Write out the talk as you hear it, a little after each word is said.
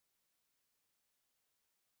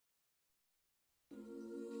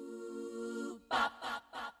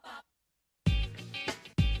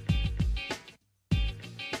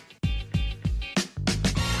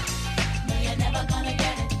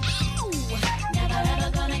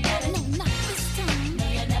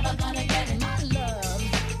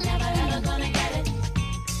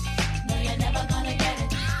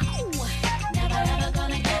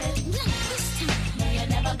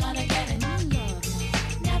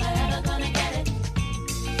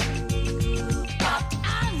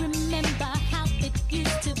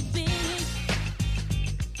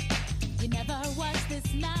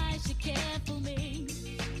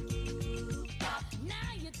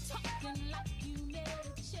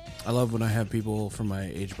I love when I have people from my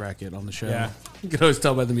age bracket on the show. Yeah. You can always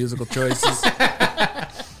tell by the musical choices.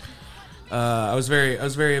 I was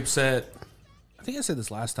very upset. I think I said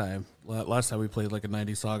this last time. Last time we played like a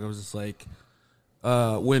 90s song, I was just like,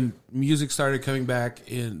 when music started coming back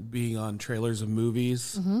in being on trailers of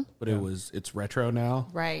movies, but it's retro now.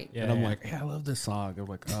 Right. Yeah, And I'm yeah. like, hey, I love this song. I'm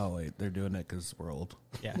like, oh, wait, they're doing it because we're old.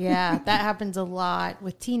 Yeah. Yeah, that happens a lot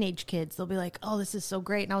with teenage kids. They'll be like, "Oh, this is so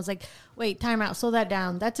great," and I was like, "Wait, time out, slow that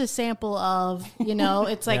down. That's a sample of,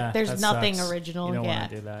 it's like Yeah, there's that nothing sucks. original." You don't yeah, want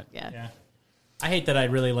to do that. Yeah. I hate that I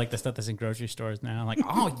really like the stuff that's in grocery stores now. I'm like,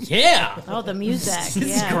 oh, yeah. Oh, the music.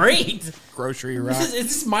 This yeah. is great. Grocery rock. Is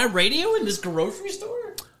this my radio in this grocery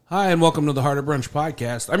store? Hi, and welcome to the Harder Brunch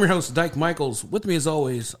podcast. I'm your host, Dyke Michaels. With me, as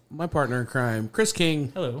always, my partner in crime, Chris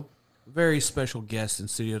King. Hello. Very special guest in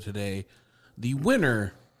studio today, the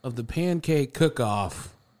winner of the pancake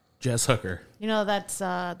cook-off, Jess Hooker.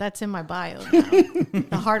 That's in my bio now.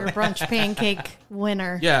 The Harder Brunch pancake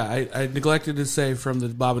winner. Yeah, I neglected to say from the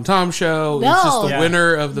Bob and Tom show. No. It's just the Yeah.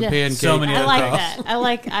 winner of the Yeah. pancake. So many I other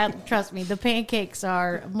like that. Trust me, the pancakes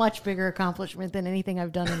are a much bigger accomplishment than anything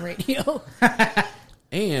I've done in radio.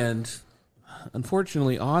 And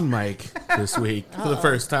unfortunately, on mic this week for the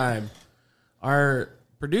first time, our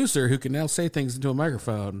producer, who can now say things into a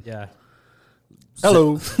microphone, Yeah.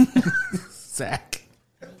 Hello, Zach.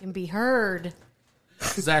 You can be heard.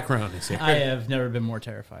 Zach Rohn is here. I have never been more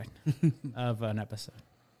terrified of an episode.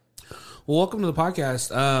 Well, welcome to the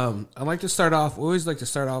podcast. I'd like to start off. We always like to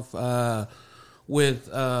start off with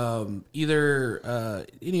either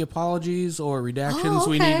any apologies or redactions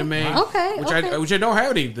we need to make. Okay, which I don't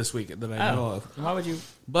have any this week that I know of. Why would you?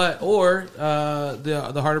 Or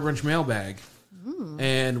the Harder Brunch mailbag.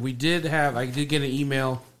 And I did get an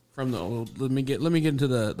email from the. Let me get into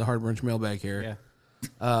the Harder Brunch mailbag here.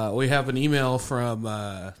 Yeah. We have an email from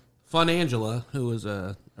Fun Angela, who is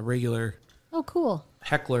a regular Oh, cool.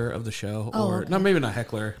 heckler of the show, Oh, or okay. no, maybe not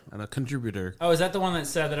heckler, and a contributor. Oh, is that the one that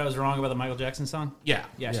said that I was wrong about the Michael Jackson song? Yeah,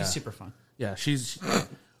 Yeah, she's super fun. Yeah, she's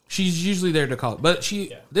usually there to call it, but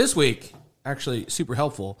this week actually super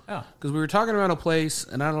helpful. Oh. Because we were talking about a place,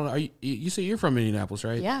 and I don't know. You say you're from Indianapolis,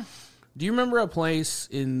 right? Yeah. Do you remember a place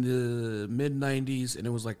in the mid '90s, and it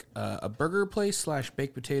was like a burger place /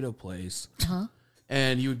 baked potato place?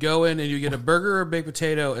 And you would go in and you get a burger or baked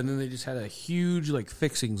potato, and then they just had a huge like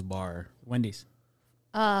fixings bar. Wendy's.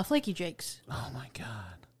 Flaky Jakes. Oh my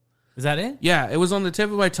god! Is that it? Yeah, it was on the tip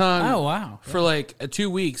of my tongue. Oh, wow. For like 2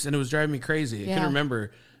 weeks, and it was driving me crazy. I Yeah. couldn't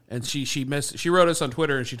remember. And she wrote us on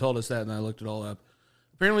Twitter, and she told us that, and I looked it all up.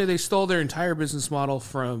 Apparently, they stole their entire business model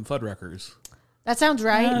from Fuddruckers. That sounds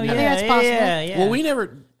right. Oh, I think that's possible. Yeah. Well, we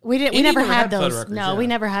never. We Indy never never had had those. Fuddruckers, No, yeah. we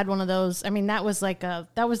never had one of those. I mean, that was like a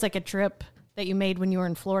trip that you made when you were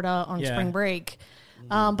in Florida on Yeah. spring break.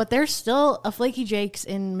 But there's still a Flaky Jake's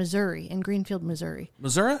in Missouri, in Greenfield, Missouri.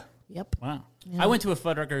 Missouri? Yep. Wow. I went to a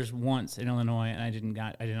Fuddruckers once in Illinois, and I did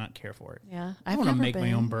not care for it. Yeah. I want to make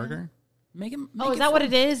my own burger. Make it. Oh, is that what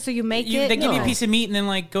it is? So you make it? They give you a No. piece of meat and then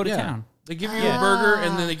like go to Yeah. town. They give you a burger,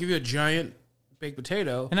 and then they give you a giant baked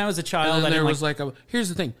potato. And I was a child. And then I there didn't was like a. Here's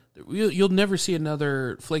the thing: you'll never see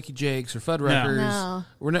another Flaky Jakes or Fuddruckers. No.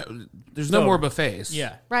 There's no So- more buffets.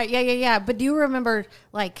 Yeah. Right, yeah. But do you remember,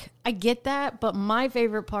 like, I get that, but my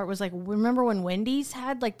favorite part was, like, remember when Wendy's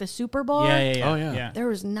had, like, the Super Bowl? Yeah. Oh, yeah. There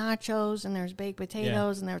was nachos and there was baked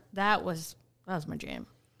potatoes and that was my jam.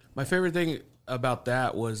 My favorite thing about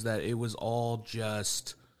that was that it was all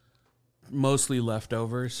just mostly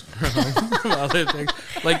leftovers from other things.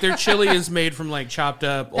 Like their chili is made from like chopped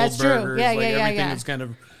up old That's true. burgers. Yeah, like yeah, everything yeah. is kind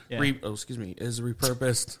of is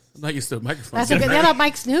repurposed. I'm not used to a microphone. That's okay. That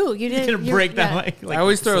Mike's new. You didn't Gonna break that yeah. like I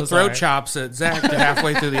always throw so throat sorry. chops at Zach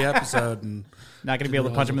halfway through the episode, and Not gonna be able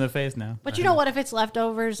to punch him in the face now. But you know what? If it's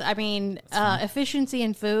leftovers, I mean, efficiency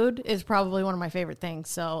in food is probably one of my favorite things.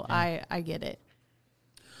 So I get it.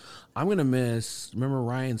 I'm gonna miss. Remember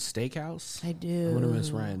Ryan's Steakhouse? I do. I'm gonna miss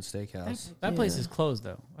Ryan's Steakhouse. That place is closed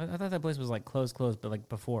though. I thought that place was like closed, but like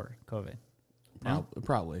before COVID. No.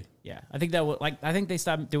 Probably. Yeah, I think that I think they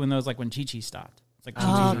stopped doing those like when Chi Chi stopped. It's like Oh,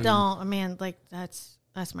 Chi-Chi's- don't, man! Like that's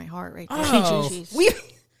my heart right there. Oh, Chi-Chi's.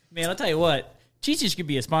 man, I'll tell you what. Chi Chi's could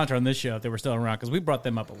be a sponsor on this show if they were still around because we brought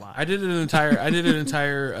them up a lot. I did an entire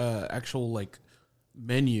actual like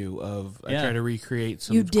menu of I Yeah. try to recreate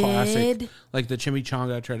some You classic, did? like the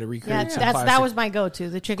chimichanga. I try to recreate Yeah, some that classic was my go-to,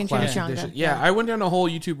 the chicken classic chimichanga. dishes. Yeah, I went down a whole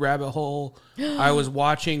YouTube rabbit hole. I was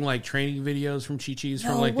watching like training videos from Chi-Chi's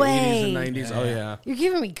from No like way. the 80s and 90s. Oh yeah. You're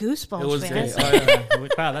giving me goosebumps, It was man. great. Oh, yeah.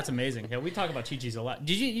 Wow, that's amazing. Yeah, we talk about Chi-Chi's a lot.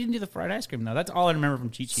 You didn't do the fried ice cream though. That's all I remember from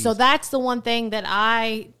Chi-Chi's. So that's the one thing that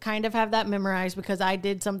I kind of have that memorized because I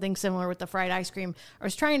did something similar with the fried ice cream. I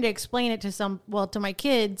was trying to explain it to my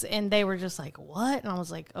kids, and they were just like, "What?" And I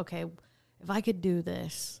was like, "Okay, if I could do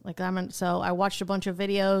this, so I watched a bunch of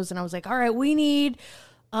videos, and I was like, all right, we need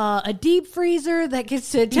a deep freezer that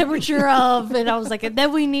gets to a temperature of," and I was like, and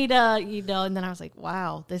then we need and then I was like,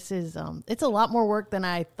 wow, this is it's a lot more work than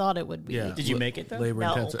I thought it would be. Yeah. Did you make it though? Labor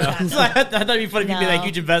No. intensive. I thought it'd be funny if you made that No.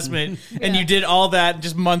 huge investment and you did all that,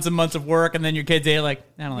 just months and months of work, and then your kids ate like,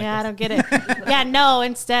 I don't like Yeah, I this. don't get it. Yeah, no.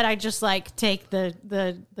 Instead, I just like take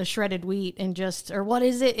the shredded wheat and or what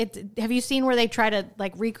is it? Have you seen where they try to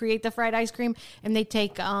like recreate the fried ice cream and they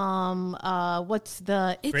take what's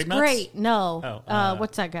the? It's Grape nuts? great. No, Oh,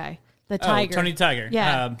 what's that guy? The Oh, tiger. Tony Tiger.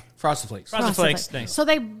 Yeah. Frosted Flakes. Frosted Flakes. Nice. So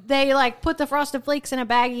they like put the Frosted Flakes in a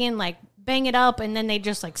baggie and like bang it up, and then they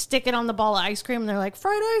just like stick it on the ball of ice cream, and they're like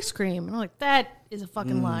fried ice cream, and I'm like, that is a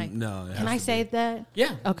fucking lie. no, it Can has I to say be. that?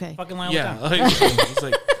 Yeah. Okay. Fucking lie all the Yeah, time. like, it's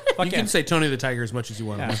like you yeah. can say Tony the Tiger as much as you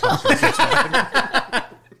want. Yeah.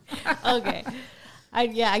 Okay. I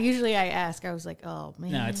usually ask. I was like, oh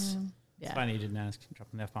man. No, it's yeah. funny you didn't ask. I'm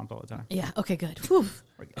dropping the F-bombs all the time. Yeah. Okay. Good. Whew.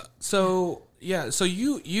 So yeah, so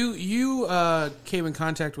you came in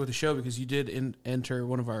contact with the show because you did enter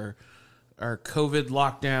one of our COVID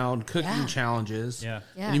lockdown cooking challenges. Yeah.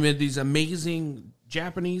 Yeah. And you made these amazing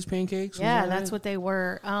Japanese pancakes. Yeah, that's what they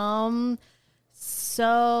were.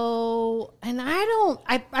 So, and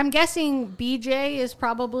I'm guessing BJ is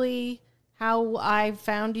probably how I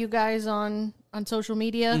found you guys on social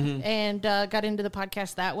media and got into the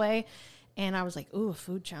podcast that way. And I was like, ooh, a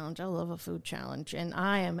food challenge. I love a food challenge. And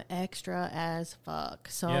I am extra as fuck.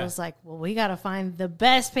 So I Yeah. was like, well, we got to find the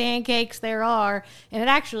best pancakes there are. And it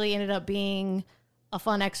actually ended up being a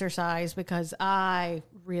fun exercise because I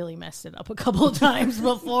really messed it up a couple of times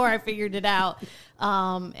before I figured it out.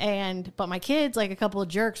 But my kids, like a couple of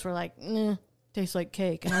jerks, were like, tastes like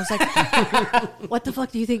cake. And I was like, what the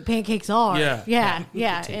fuck do you think pancakes are? Yeah.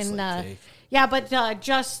 Yeah. Tastes And, like cake. yeah, but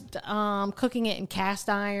just cooking it in cast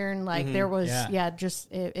iron, like there was, Yeah.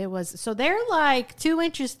 it was. So they're like 2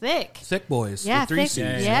 inches thick. Thick boys. Yeah, the three thick.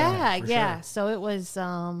 C's. Yeah. for sure. So it was,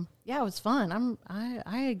 it was fun.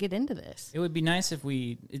 I get into this. It would be nice if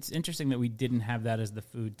it's interesting that we didn't have that as the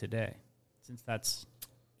food today, since that's,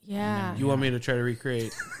 Yeah. You want me to try to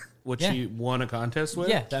recreate what Yeah. she won a contest with?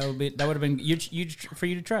 that would have been for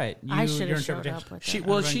you to try it. I should your have showed interpretation. up with She that.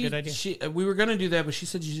 well That'd be a good idea. she we were gonna do that, but she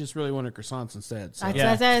said she just really wanted croissants instead. So.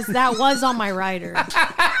 That was on my rider.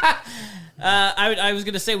 I was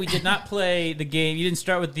going to say we did not play the game. You didn't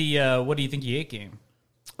start with the what do you think you ate game.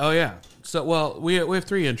 Oh yeah. So well, we have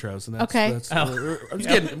 3 intros, and that's Okay. That's, Oh. I'm just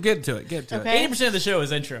getting to it. Get to Okay. 80% of the show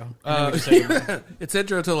is intro. And then we just say goodbye. it. It's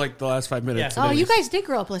intro to like the last 5 minutes. Yeah. Oh, and you then guys did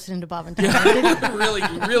grow up listening to Bob and Tom. didn't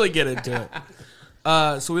you? really get into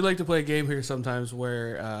it. So we like to play a game here sometimes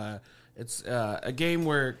where it's a game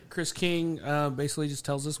where Chris King basically just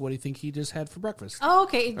tells us what he think he just had for breakfast. Oh,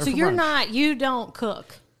 okay. Or So for you don't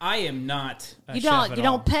cook. I am not a You chef don't at you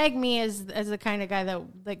all. don't peg me as the kind of guy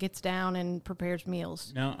that gets down and prepares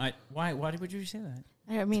meals. No, why would you say that?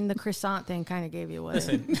 I mean, the croissant thing kind of gave you away.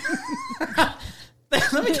 Listen.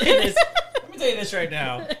 Let me tell you this. Let me tell you this right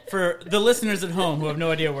now. For the listeners at home who have no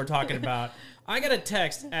idea what we're talking about, I got a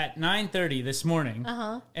text at 9:30 this morning,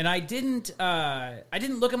 and I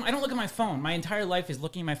don't look at my phone. My entire life is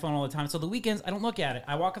looking at my phone all the time. So the weekends, I don't look at it.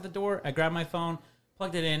 I walk out the door, I grab my phone,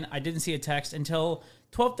 plugged it in. I didn't see a text until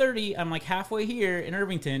 12:30. I'm like halfway here in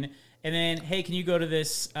Irvington, and then, hey, can you go to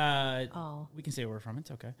this? We can say where we're from.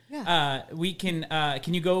 It's okay. Yeah. We can.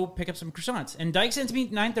 Can you go pick up some croissants? And Dyke sent it to me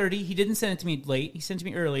 9:30. He didn't send it to me late. He sent it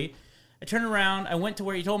to me early. I turned around. I went to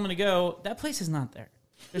where he told me to go. That place is not there.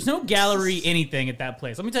 There's no gallery anything at that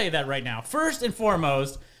place. Let me tell you that right now. First and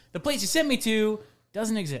foremost, the place you sent me to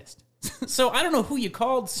doesn't exist. So I don't know who you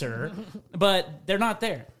called, sir, but they're not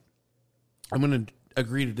there. I'm gonna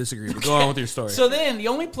agree to disagree. But go on with your story. So then the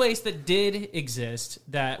only place that did exist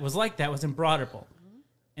that was like that was in Broad Ripple.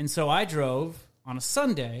 And so I drove on a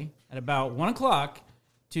Sunday at about 1 o'clock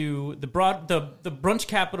to the brunch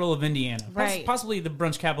capital of Indiana. Right. Possibly the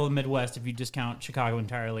brunch capital of the Midwest if you discount Chicago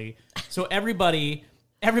entirely. So everybody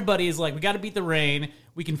is like, we got to beat the rain.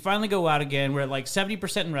 We can finally go out again. We're at like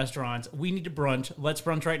 70% in restaurants. We need to brunch. Let's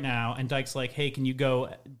brunch right now. And Dyke's like, hey, can you go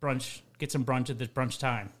brunch, get some brunch at this brunch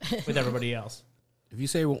time with everybody else? If you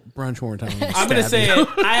say brunch one more time, I'm going to say it.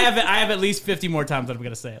 I have at least 50 more times that I'm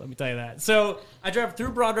going to say it. Let me tell you that. So I drive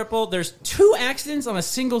through Broad Ripple. There's 2 accidents on a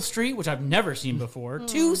single street, which I've never seen before.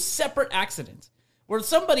 2 separate accidents where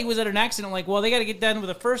somebody was at an accident like, well, they got to get done with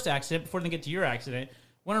the first accident before they get to your accident.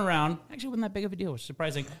 Went around. Actually, wasn't that big of a deal, which is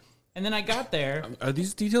surprising. And then I got there. Are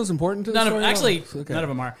these details important to the story? None of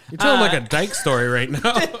them are. You're telling like a Dyke story right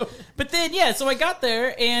now. But then, yeah, so I got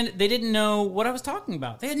there, and they didn't know what I was talking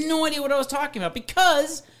about. They had no idea what I was talking about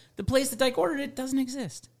because the place that Dyke ordered it doesn't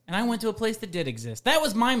exist. And I went to a place that did exist. That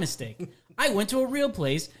was my mistake. I went to a real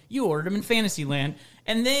place. You ordered them in Fantasyland.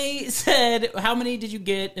 And they said, how many did you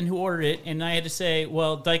get and who ordered it? And I had to say,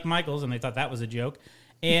 well, Dyke Michaels, and they thought that was a joke.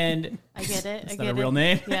 And I get it. It's not a real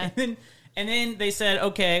name. Yeah. And then they said,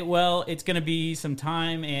 okay, well, it's going to be some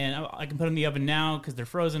time, and I can put them in the oven now because they're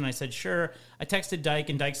frozen. I said, sure. I texted Dyke,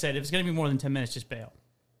 and Dyke said, if it's going to be more than 10 minutes, just bail.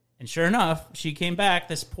 And sure enough, she came back.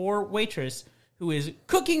 This poor waitress who is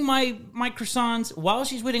cooking my croissants while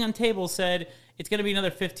she's waiting on table said, it's going to be another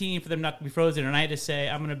 15 for them not to be frozen. And I had to say,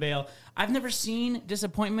 I'm going to bail. I've never seen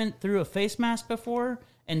disappointment through a face mask before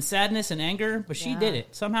and sadness and anger, but she did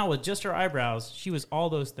it. Somehow with just her eyebrows, she was all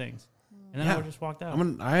those things. And then I just walked out.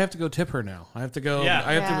 I have to go tip her now. I have to go. Yeah.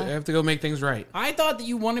 I have to go make things right. I thought that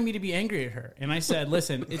you wanted me to be angry at her, and I said,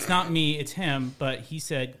 "Listen, it's not me, it's him." But he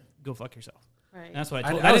said, "Go fuck yourself." Right. And that's what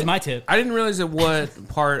I told. That was my tip. I didn't realize at what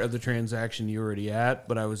part of the transaction you were already at,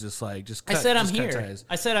 but I was just like, cut. I said I'm just here. cut ties.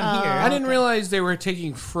 I said I'm here. I didn't realize they were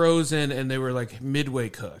taking frozen and they were like midway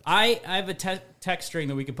cooked. I have a text string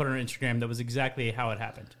that we could put on our Instagram that was exactly how it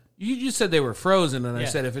happened. You just said they were frozen, and I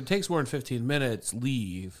said if it takes more than 15 minutes,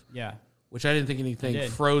 leave. Yeah. Which I didn't think anything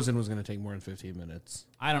frozen was going to take more than 15 minutes.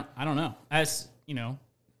 I don't know. As you know,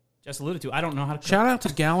 just alluded to, I don't know how to cook. Shout out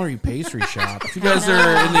to Gallery Pastry Shop. If you guys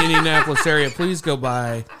are in the Indianapolis area, please go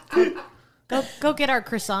by. Go get our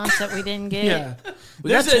croissants that we didn't get.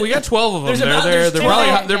 Yeah, we got 12 of them.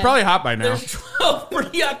 They're probably hot by now. There's 12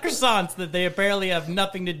 pretty hot croissants that they apparently have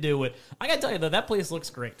nothing to do with. I gotta tell you though, that place looks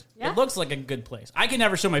great. Yeah. It looks like a good place. I can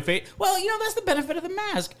never show my face. Well, that's the benefit of the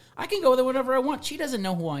mask. I can go there whenever I want. She doesn't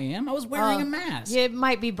know who I am. I was wearing a mask. It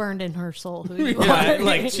might be burned in her soul. Who you yeah, are.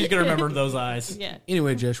 like she's gonna remember those eyes. Yeah.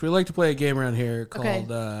 Anyway, Josh, we like to play a game around here called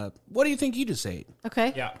 "What Do You Think You Just Ate?"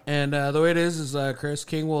 Okay. Yeah. And the way it is Chris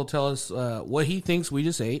King will tell us what he thinks we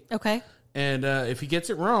just ate. Okay. And if he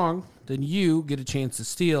gets it wrong, then you get a chance to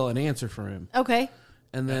steal an answer from him. Okay.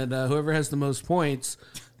 And then whoever has the most points.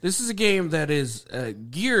 This is a game that is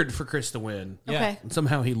geared for Chris to win. Yeah. Okay. And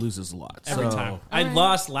somehow he loses a lot. Every time. I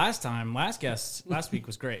lost last time. Last week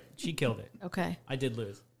was great. She killed it. Okay. I did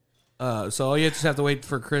lose. So you just have to wait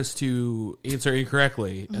for Chris to answer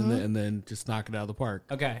incorrectly and then just knock it out of the park.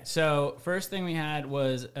 Okay, so first thing we had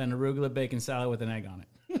was an arugula bacon salad with an egg on it.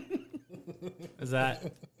 Is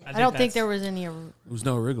that? I don't think there was any. There was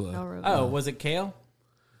no arugula. Oh, was it kale?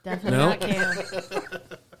 Definitely not kale.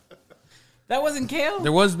 That wasn't kale?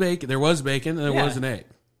 There was bacon. And there was an egg.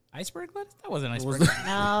 Iceberg lettuce? That wasn't iceberg.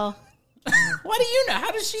 No. Why do you know?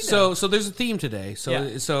 How does she know? So there's a theme today. So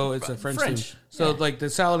it's a French theme. So like the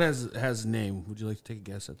salad has a name. Would you like to take a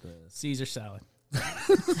guess at the Caesar salad?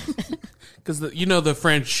 Because the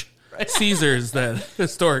French Caesars that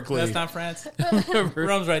historically. That's not France.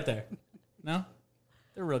 Rome's right there. No,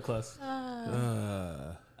 they're real close.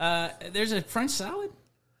 There's a French salad.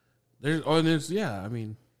 There's I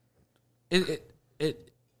mean, it.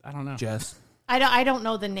 I don't know. Jess. I don't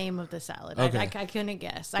know the name of the salad. Okay. I couldn't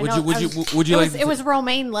guess. Would you like? It was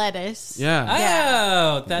romaine lettuce.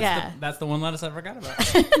 Yeah. Oh, that's the one lettuce I forgot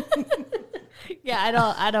about. Yeah,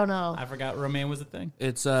 I don't know. I forgot romaine was a thing.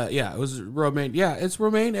 It's it was romaine. Yeah, it's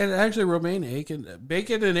romaine and actually romaine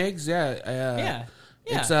bacon and eggs. Yeah.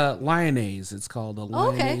 It's lyonnaise. It's called a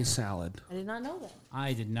lyonnaise salad. I did not know that.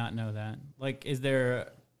 I did not know that. Like, is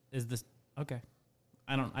this okay?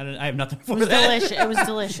 I have nothing for that. Delicious. It was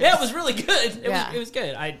delicious. Yeah, it was really good. It was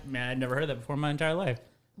good. I'd never heard that before in my entire life.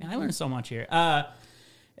 Man, I learned so much here.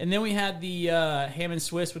 And then we had the ham and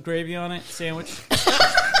Swiss with gravy on it sandwich.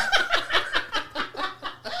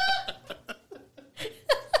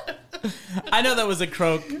 I know that was a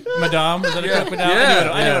croque madame. Was that a croque madame?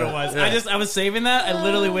 Yeah, I knew what it was. Yeah. I was saving that. I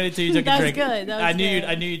literally waited until you took a drink. Good. I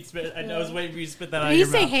knew you'd spit. I was waiting for you to spit that out. Did you of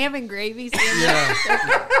your say mouth. ham and gravy sandwich?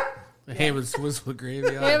 Yeah. Ham and Swiss with gravy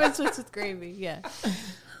on it. Ham and Swiss with gravy. Yeah.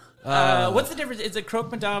 What's the difference? It's a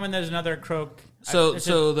croque madame and there's another croque. So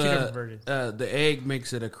two different versions. the egg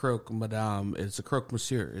makes it a croque madame. It's a croque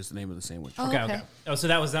monsieur is the name of the sandwich. Oh, Okay. Oh, so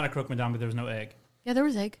that was not a croque madame, but there was no egg. Yeah, there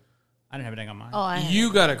was egg. I didn't have an egg on mine. Oh,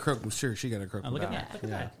 You got a croque monsieur. She got a croque Look at madame. that.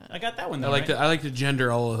 Look at that. I got that one. Though, I like to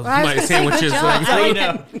gender all of I was my gonna say, sandwiches. good job. I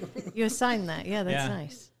know. You assigned that. Yeah, that's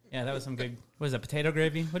nice. Yeah, that was some good. What is that? Potato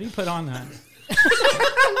gravy? What do you put on that?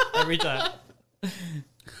 Every time.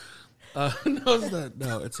 No, it's not.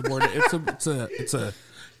 No, it's a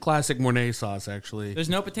classic Mornay sauce. Actually, There's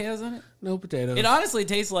no potatoes in it. no potatoes. It honestly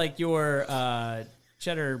tastes like your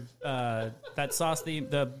cheddar, that sauce, the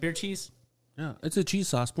beer cheese. Yeah, it's a cheese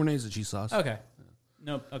sauce. Mornay is a cheese sauce. Okay.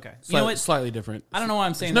 No. Okay. You Slight- know what? Slightly different. I don't know why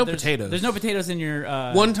I'm saying There's that no potatoes. There's no potatoes in your.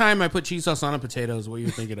 One time I put cheese sauce on a potato. Is what you're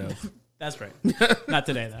thinking of? That's right. Not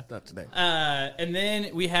today though. Not today. And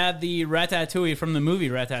then we had the ratatouille from the movie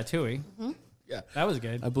Ratatouille. Yeah, That was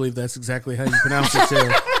good. I believe that's exactly how you pronounce it too.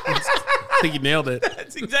 I think you nailed it.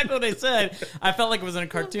 That's exactly what I said. I felt like it was in a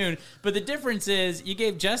cartoon. But the difference is you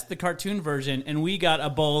gave Jess the cartoon version and we got a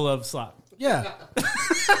bowl of slop. Yeah.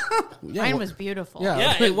 Mine was beautiful. Yeah.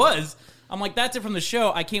 Yeah, it was. I'm like, that's it from the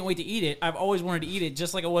show. I can't wait to eat it. I've always wanted to eat it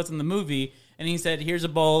just like it was in the movie. And he said, here's a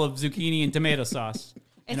bowl of zucchini and tomato sauce. in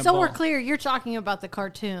And a so bowl. we're clear, you're talking about the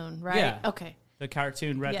cartoon, right? Yeah. Okay. The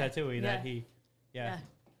cartoon Ratatouille that yeah. he... Yeah.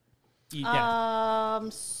 Yeah.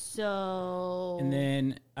 So. And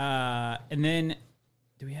then,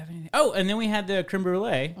 do we have anything? Oh, and then we had the creme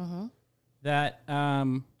brulee. That,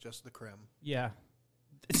 Just the creme. yeah.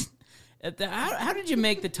 How did you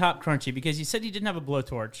make the top crunchy? Because you said you didn't have a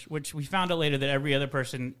blowtorch, which we found out later that every other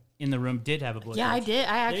person in the room did have a blowtorch. Yeah, I did.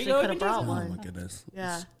 I you actually go, could have brought Jason. Oh one. my goodness.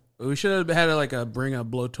 Yeah. We should have had like a bring a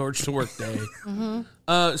blowtorch to work day.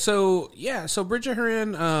 So Bridget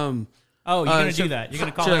Horan. Oh, you're going to so- do that. You're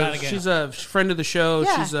going to call her out again. She's a friend of the show.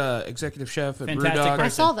 Yeah. She's a executive chef at Fantastic Brewdog. I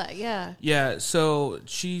person. saw that. Yeah. Yeah, so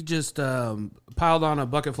she just piled on a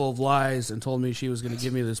bucket full of lies and told me she was going to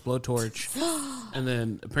give me this blowtorch, and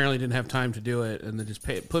then apparently didn't have time to do it, and then just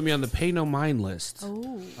put me on the pay no mind list,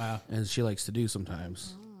 Oh. Wow. as she likes to do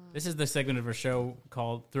sometimes. This is the segment of our show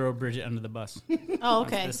called Throw Bridget Under the Bus. Oh,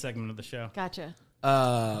 That's okay. this segment of the show. Gotcha.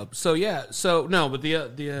 But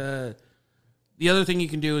the other thing you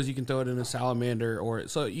can do is you can throw it in a salamander, or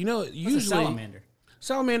so What's a usually salamander?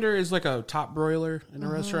 salamander is like a top broiler in a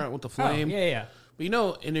restaurant with the Oh, flame. yeah. But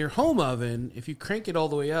in your home oven, if you crank it all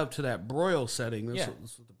the way up to that broil setting, that's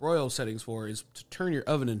what the broil setting's for, is to turn your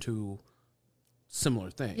oven into similar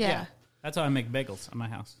thing. Yeah. That's how I make bagels at my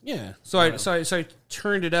house. Yeah. So I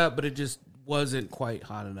turned it up, but it just wasn't quite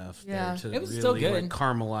hot enough Yeah. there to It was really still good. like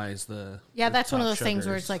caramelize the Yeah, the that's one of top those things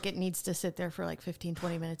where sugars. it's like it needs to sit there for like 15,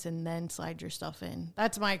 20 minutes and then slide your stuff in.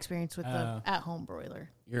 That's my experience with the at-home broiler.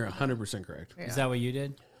 You're 100% correct. Is that what you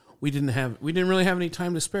did? We didn't really have any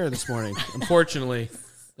time to spare this morning. Unfortunately,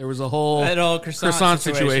 there was a whole That old croissant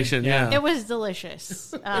situation. Yeah. It was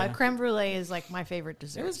delicious. Creme brulee is like my favorite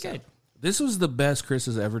dessert. It was good. This was the best Chris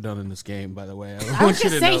has ever done in this game, by the way. I was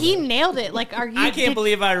just saying he nailed it. Like, are you? I can't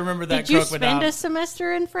believe I remember that. Did you croque spend without. a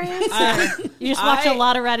semester in France? Or you just watch a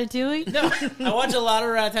lot of Ratatouille? No, I watch a lot of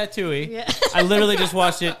Ratatouille. Yeah. I literally just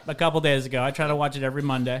watched it a couple days ago. I try to watch it every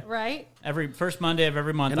Monday. Right? Every first Monday of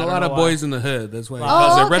every month. And I a don't lot know of why. boys in the hood. That's why he Oh,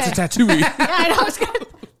 calls it okay. Ratatouille. Yeah, I know. It's good.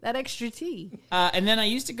 That extra tea. And then I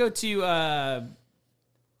used to go to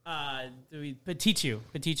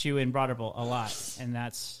Petichu in Broderville a lot, and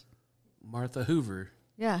that's Martha Hoover.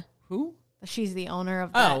 Yeah. who? She's the owner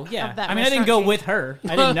of that. Oh yeah. Of that I mean, I didn't go restaurant with her.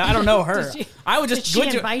 I didn't. I don't know her. Did she- I would just did she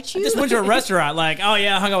went to, invite I you? just went to a restaurant. Like, oh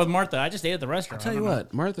yeah, I hung out with Martha. I just ate at the restaurant. Tell you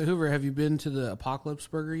what, Martha Hoover, have you been to the Apocalypse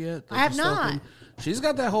Burger yet? I have Just not. opened? She's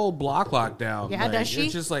got that whole block locked down. Yeah, does she?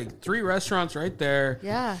 It's just like 3 restaurants right there.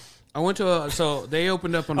 Yeah. I went to so they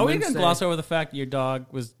opened up on Are we Wednesday. gonna gloss over the fact that your dog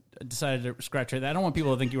was decided to scratch her? I don't want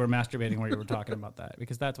people to think you were masturbating while you were talking about that,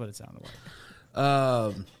 because that's what it sounded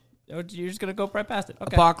like. You're just gonna go right past it.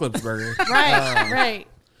 Okay. Apocalypse Burger. Right. Right.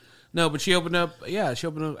 No, but she opened up. Yeah, she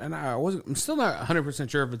opened up, and I'm still not 100%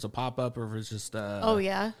 sure if it's a pop up or if it's just Oh,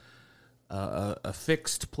 yeah. a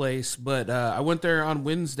fixed place. But I went there on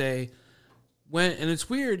Wednesday. And it's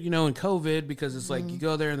weird, in COVID, because it's like you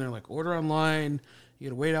go there and they're like, order online. You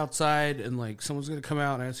got to wait outside, and like someone's going to come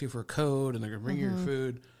out and ask you for a code, and they're going to bring you your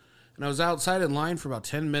food. And I was outside in line for about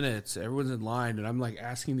 10 minutes. Everyone's in line, and I'm like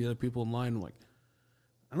asking the other people in line, I'm like,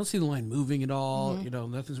 I don't see the line moving at all.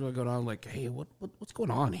 Nothing's really going on. I'm like, hey, what's going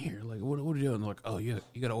on here? Like, what are you doing? And they're like, oh, you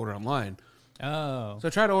got to order online. Oh. So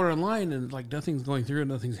I try to order online, and like nothing's going through,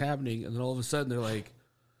 nothing's happening. And then all of a sudden, they're like,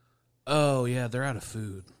 oh yeah, they're out of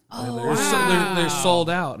food. They're sold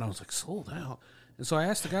out. And I was like, sold out? And so I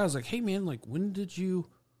asked the guy, I was like, hey man, like when did you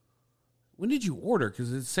order?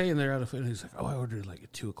 Because it's saying they're out of food. And he's like, oh, I ordered like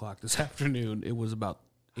at 2:00 this afternoon. It was about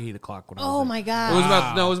 8:00 when I was Oh, there. my God.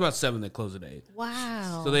 It was about 7. They closed at 8.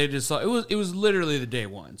 Wow. So they just saw it was literally the day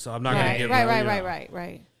one. So I'm not gonna Right. give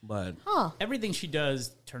Right. But Huh. Everything she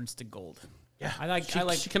does turns to gold. yeah, I like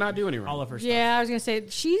she cannot do any wrong. all of her stuff. Yeah, I was going to say,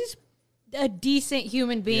 she's a decent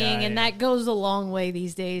human being, and yeah. that goes a long way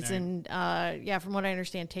these days. Right. And from what I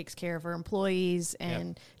understand, takes care of her employees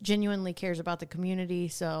and genuinely cares about the community.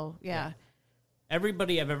 So yeah.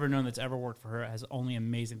 Everybody I've ever known that's ever worked for her has only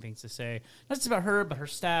amazing things to say. Not just about her, but her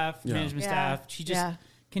staff, management staff. She just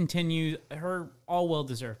continues. Her all well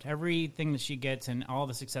deserved. Everything that she gets and all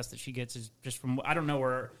the success that she gets is just from. I don't know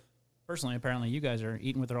where. Personally, apparently, you guys are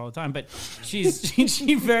eating with her all the time, but she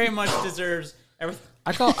very much deserves everything.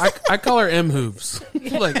 I call her M Hooves.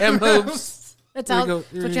 Like M Hooves. That's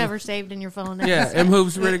whichever saved in your phone. Yeah, M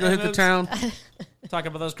Hooves ready to go hit the town. Talking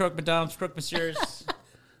about those croque madames, croque monsieurs.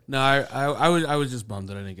 No, I was just bummed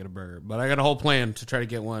that I didn't get a burger, but I got a whole plan to try to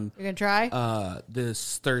get one. You're gonna try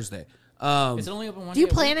this Thursday. Is it only open one? Do you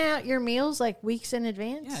plan out your meals like weeks in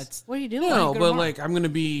advance? Yeah, what are you doing? No, but like I'm gonna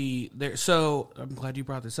be there. So I'm glad you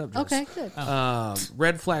brought this up, Jess. Okay, good.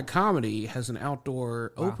 Red Flag Comedy has an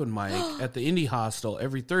outdoor open mic at the Indie Hostel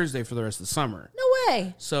every Thursday for the rest of the summer. No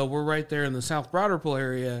way. So we're right there in the South Broderpool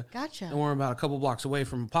area. Gotcha. And we're about a couple blocks away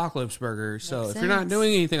from Apocalypse Burger. So if you're not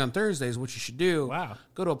doing anything on Thursdays, what you should do,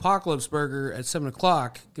 go to Apocalypse Burger at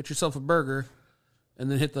 7:00, get yourself a burger. And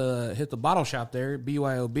then hit the bottle shop there,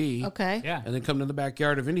 BYOB. Okay. Yeah. And then come to the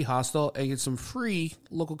backyard of Indie Hostel and get some free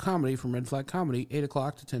local comedy from Red Flag Comedy,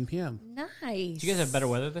 8:00 to 10 p.m. Nice. Do you guys have better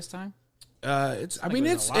weather this time? It's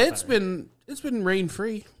been rain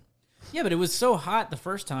free. Yeah, but it was so hot the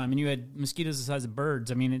first time, and you had mosquitoes the size of birds.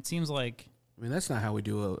 I mean, it seems like. I mean, that's not how we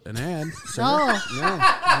do an ad. So no.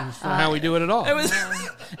 That's not how we do it at all.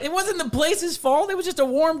 It wasn't the place's fault. It was just a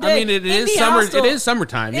warm day. I mean, it is summer. It is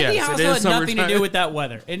summertime. Indie Yes, Hostel it is had nothing summertime. to do with that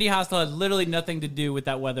weather. Indie Hostel had literally nothing to do with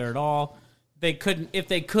that weather at all. They couldn't. If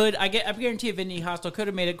they could, I guarantee if Indie Hostel could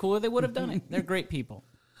have made it cooler, they would have done it. They're great people.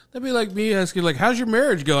 That'd be like me asking, like, "How's your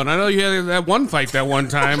marriage going?" I know you had that one fight that one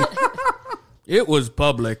time. It was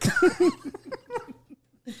public.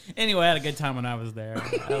 Anyway, I had a good time when I was there.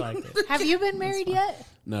 I liked it. Have you been married yet?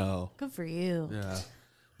 No. Good for you. Yeah.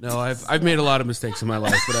 No, I've made a lot of mistakes in my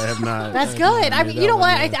life, but I have not. That's good. I mean, you know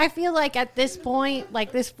what? I feel like at this point,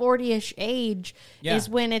 like this 40-ish age is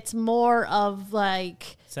when it's more of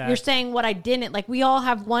like, sad. You're saying what I didn't. Like we all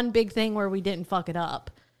have one big thing where we didn't fuck it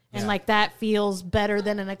up. And like that feels better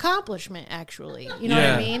than an accomplishment, actually. You know what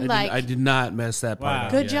I mean? I did not mess that part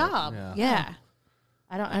up. Good job. Yeah.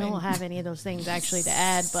 I don't have any of those things actually to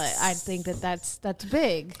add, but I think that's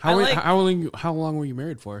big. How long were you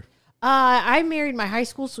married for? I married my high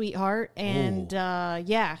school sweetheart, and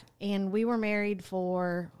and we were married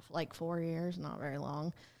for like 4 years, not very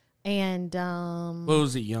long. And what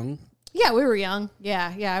was it, young? Yeah, we were young.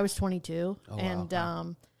 Yeah, I was 22,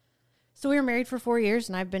 so we were married for 4 years,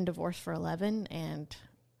 and I've been divorced for 11, and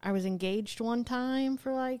I was engaged one time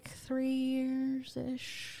for like 3 years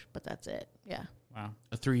ish, but that's it. Yeah. Wow.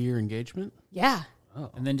 A 3-year engagement? Yeah.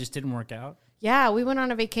 Oh. And then just didn't work out? Yeah, we went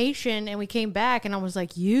on a vacation and we came back and I was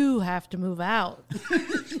like, you have to move out.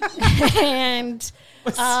 And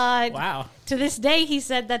wow. To this day, he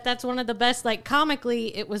said that's one of the best, like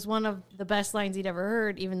comically, it was one of the best lines he'd ever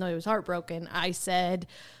heard, even though he was heartbroken. I said,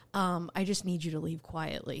 I just need you to leave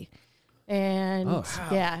quietly. And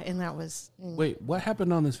and that was Wait, what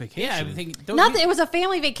happened on this vacation? Yeah, I think nothing. It was a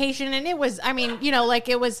family vacation, and it was. I mean, like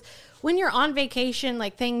it was when you're on vacation,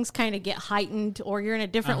 like things kind of get heightened, or you're in a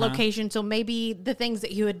different location. So maybe the things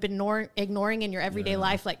that you had been ignoring in your everyday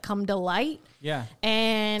life, like come to light. Yeah,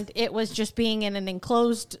 and it was just being in an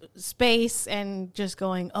enclosed space and just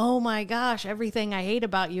going, oh my gosh, everything I hate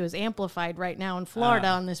about you is amplified right now in Florida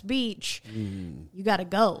on this beach. You got to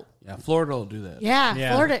go. Yeah, Florida will do that. Yeah.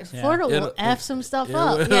 Florida will F some stuff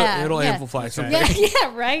up. It'll amplify something.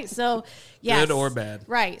 Yeah, right. So, yes. Good or bad.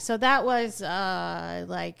 Right. So that was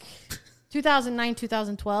like 2009,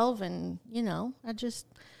 2012, and I just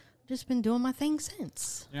been doing my thing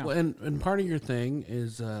since. Yeah. Well, and part of your thing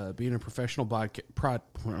is being a professional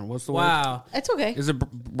what's the word? Wow. It's okay. Is it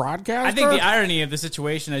broadcaster? I think the irony of the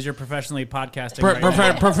situation is you're professionally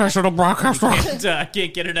podcasting professional broadcaster. I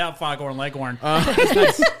can't get it out, Foghorn Leghorn.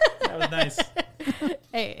 That was nice.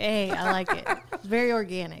 Hey, I like it. It's very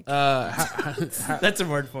organic. That's a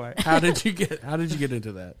word for it. How did you get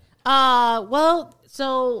into that? Well,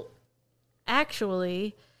 so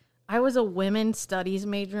actually, I was a women's studies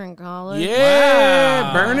major in college. Yeah,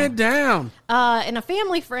 wow. Burn it down. And a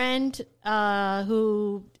family friend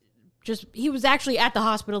he was actually at the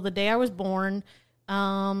hospital the day I was born.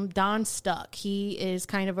 Don Stuck. He is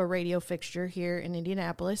kind of a radio fixture here in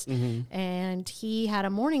Indianapolis. Mm-hmm. And he had a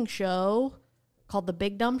morning show called The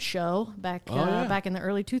Big Dumb Show back in the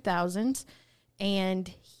early 2000s. And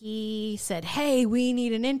he said, hey, we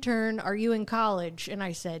need an intern. Are you in college? And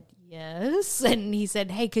I said, yes. And he said,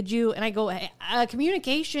 hey, could you, and I go,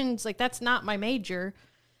 communications, like that's not my major.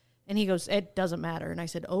 And he goes, it doesn't matter. And I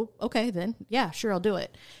said, oh, okay, then. Yeah, sure, I'll do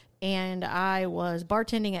it. And I was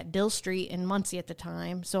bartending at Dill Street in Muncie at the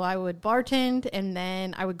time. So I would bartend, and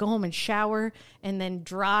then I would go home and shower, and then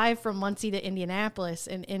drive from Muncie to Indianapolis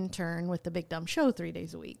and intern with the Big Dumb Show 3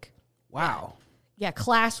 days a week. Wow. Yeah,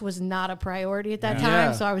 class was not a priority at that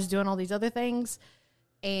time, Yeah. so I was doing all these other things.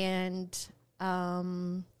 And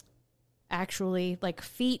actually, like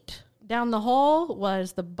feet down the hall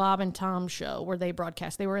was the Bob and Tom Show where they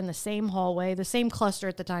broadcast. They were in the same hallway. The same cluster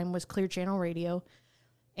at the time was Clear Channel Radio.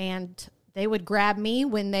 And they would grab me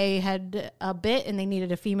when they had a bit and they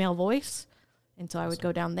needed a female voice. And so I would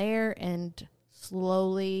go down there, and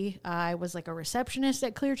slowly I was like a receptionist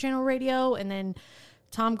at Clear Channel Radio. And then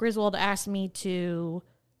Tom Griswold asked me to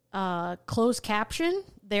close caption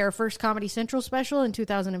their first Comedy Central special in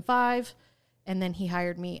 2005. And then he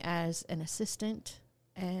hired me as an assistant.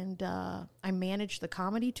 And I managed the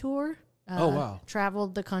comedy tour. Oh, wow.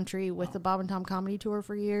 Traveled the country with the Bob and Tom comedy tour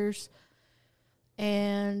for years.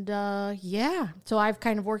 And yeah, so I've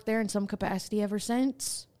kind of worked there in some capacity ever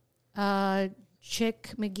since. Chick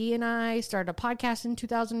McGee and I started a podcast in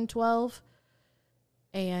 2012.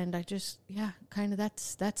 And I just, yeah, kind of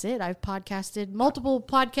that's it. I've podcasted multiple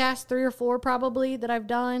podcasts, 3 or 4 probably that I've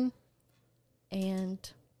done. And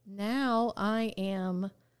now I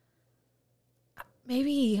am...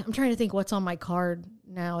 Maybe I'm trying to think what's on my card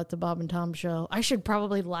now at the Bob and Tom Show. I should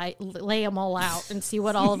probably lay them all out and see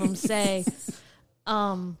what all of them say.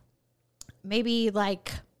 Maybe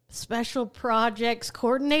like special projects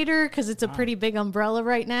coordinator, because it's a pretty big umbrella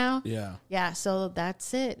right now. Yeah. Yeah, so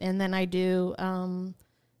that's it. And then I do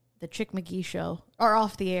the Chick McGee Show, or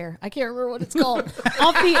Off the Air. I can't remember what it's called.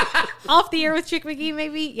 off the Air with Chick McGee,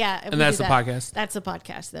 maybe. Yeah, And that's the podcast. That's the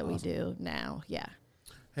podcast that we do now. Yeah.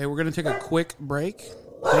 Hey, we're going to take a quick break.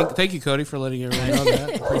 Thank you, Cody, for letting everyone know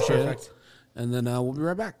that. Appreciate it. And then we'll be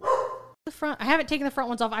right back. The front, I haven't taken the front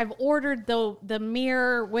ones off. I've ordered the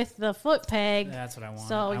mirror with the foot peg. That's what I want.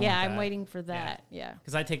 So yeah, I'm that. waiting for that. Yeah.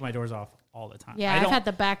 Because I take my doors off all the time. Yeah, I've had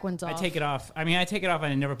the back ones off. I take it off. I mean, I take it off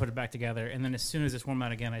and I never put it back together. And then as soon as it's warm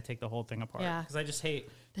out again, I take the whole thing apart. Yeah. Because I just hate.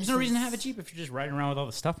 There's no reason to have a Jeep if you're just riding around with all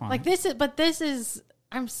the stuff on. Like this is, but this is.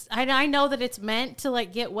 I know that it's meant to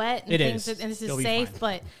like get wet and it things, is. and this is You'll be safe, fine.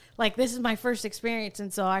 but like this is my first experience,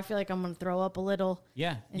 and so I feel like I'm gonna throw up a little.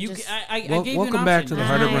 Yeah. And You. just- I gave you an Welcome back to option. the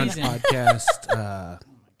Harder Nice. Brunch podcast. Oh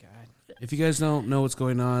my god. If you guys don't know what's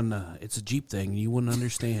going on, it's a Jeep thing. You wouldn't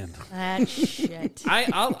understand. That shit.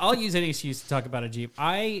 I'll use any excuse to talk about a Jeep.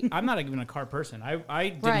 I'm not even a car person. I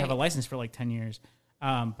didn't Right. have a license for like 10 years.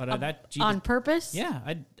 But that Jeep On purpose?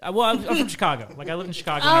 yeah, I'm from Chicago. Like I live in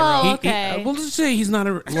Chicago. Oh, and I okay. We'll just say he's not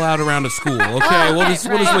allowed around a school. Okay, we'll just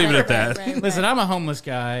leave it at that. Right. Listen, I'm a homeless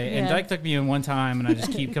guy, and Yeah. Dyke took me in one time, and I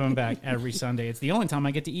just keep coming back every Sunday. It's the only time I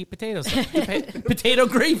get to eat potatoes, potato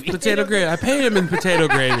gravy. Potato gravy. I pay him in potato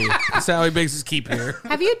gravy. That's how he makes his keep here.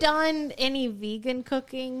 Have you done any vegan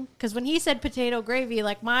cooking? Because when he said potato gravy,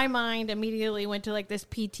 like my mind immediately went to like this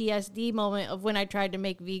PTSD moment of when I tried to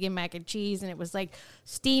make vegan mac and cheese, and it was like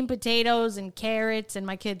steamed potatoes and carrots, and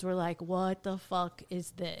my kids were like, "What the fuck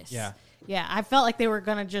is this?" Yeah. yeah. I felt like they were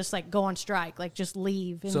gonna just like go on strike, like just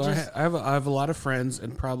leave. And So just, I have a lot of friends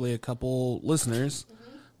and probably a couple listeners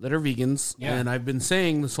that are vegans, Yeah. and I've been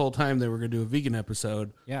saying this whole time that we're going to do a vegan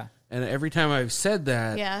episode. Yeah. And every time I've said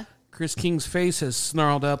that, Yeah. Chris King's face has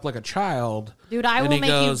snarled up like a child. Dude, I and will he make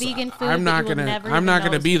you goes, vegan food I'm that not you will gonna. never I'm even not know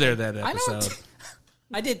gonna is be there that I episode. don't.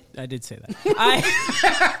 I did say that.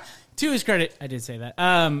 I to his credit, I did say that.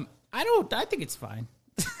 I think it's fine.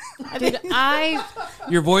 Dude,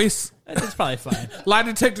 Your voice, It's probably fine. lie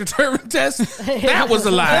detector test. That was a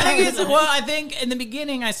I lie. think in the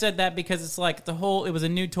beginning I said that because it's like it was a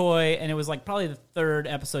new toy, and it was like probably the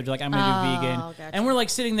 3rd episode. You're like, I'm gonna do vegan, gotcha. and we're like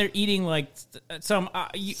sitting there eating like some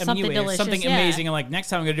Something delicious, something yeah. amazing, and like next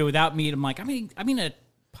time I'm gonna do it without meat. I'm like, I'm eating a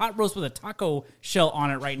pot roast with a taco shell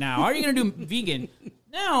on it right now. How are you gonna do vegan?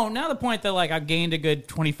 Now the point that like I've gained a good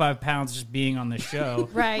 25 pounds just being on this show.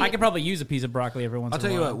 Right. I could probably use a piece of broccoli every once I'll in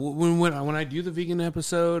tell a you while. what. When I do the vegan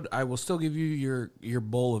episode, I will still give you your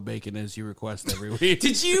bowl of bacon as you request every week.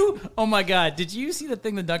 Did you? Oh my God! Did you see the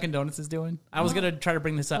thing that Dunkin' Donuts is doing? I was gonna try to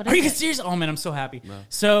bring this up. What Are is you it? serious? Oh man, I'm so happy.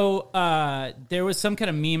 So there was some kind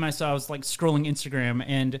of meme I saw. I was like scrolling Instagram,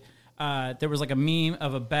 and there was like a meme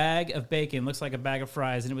of a bag of bacon, looks like a bag of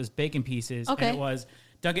fries, and it was bacon pieces. Okay. And it was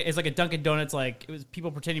Dunkin'. It's like a Dunkin' Donuts. Like it was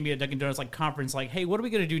people pretending to be a Dunkin' Donuts like conference. Like, hey, what are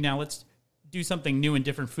we gonna do now? Let's do something new and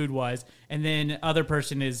different food wise. And then other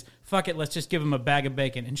person is fuck it. Let's just give them a bag of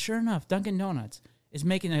bacon. And sure enough, Dunkin' Donuts is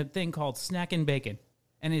making a thing called Snackin' Bacon,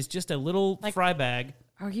 and it's just a little fry bag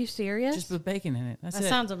Are you serious? Just with bacon in it. That's that it.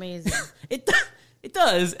 sounds amazing. It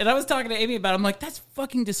does. And I was talking to Amy about it. I'm like, that's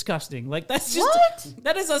fucking disgusting. Like, that's just... What?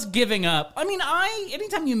 That is us giving up. I mean,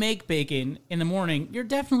 anytime you make bacon in the morning, you're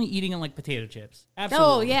definitely eating it like potato chips.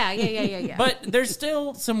 Absolutely. Oh, yeah. But there's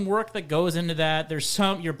still some work that goes into that.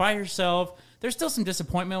 You're by yourself. There's still some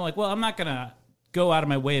disappointment. Like, well, I'm not going to go out of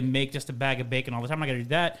my way and make just a bag of bacon all the time. I'm not going to do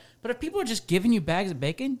that. But if people are just giving you bags of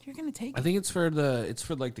bacon, you're going to take it. I think it's for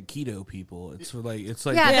like the keto people. It's like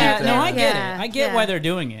I get it. I get why they're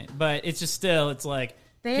doing it, but it's just still, it's like,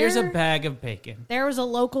 here's a bag of bacon. There was a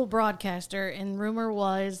local broadcaster, and rumor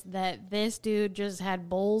was that this dude just had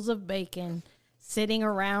bowls of bacon sitting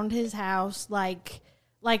around his house, like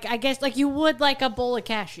I guess like you would like a bowl of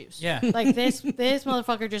cashews. Yeah. Like this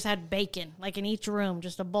motherfucker just had bacon, like in each room,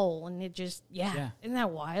 just a bowl, and it just Isn't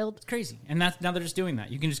that wild? It's crazy. And now they're just doing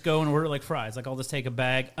that. You can just go and order like fries. Like I'll just take a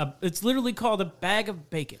bag. It's literally called a bag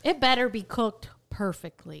of bacon. It better be cooked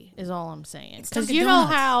perfectly, is all I'm saying. Because Dunkin' you know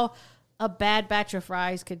Donuts. how a bad batch of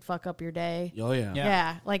fries could fuck up your day. Oh yeah.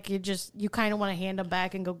 Yeah, like you kind of want to hand them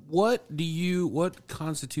back and go. What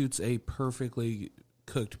constitutes a perfectly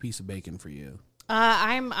cooked piece of bacon for you?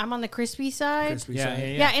 I'm on the crispy side.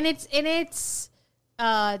 Yeah. And it's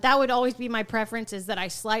that would always be my preference, is that I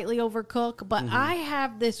slightly overcook, but I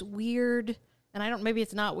have this weird, and maybe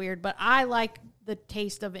it's not weird, but I like the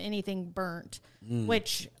taste of anything burnt,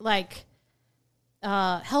 which like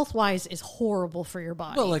health wise is horrible for your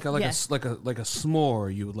body. Well, like a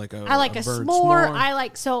s'more. You would like a. I like a burnt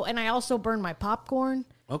s'more. And I also burn my popcorn.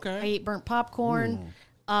 Okay. I eat burnt popcorn.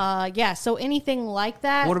 So anything like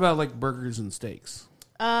that. What about like burgers and steaks?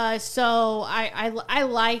 So I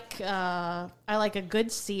like a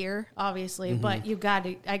good sear, obviously, but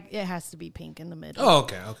it has to be pink in the middle. Oh,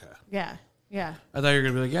 okay. Yeah. I thought you were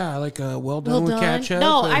gonna be like, yeah, I like well done with ketchup.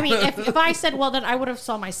 No, I mean, if I said well done, I would have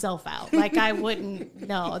saw myself out. Like I wouldn't.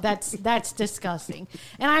 No, that's disgusting.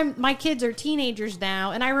 And my kids are teenagers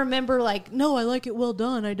now, and I remember like, no, I like it well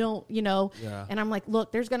done. I don't, Yeah. And I'm like,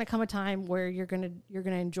 look, there's gonna come a time where you're gonna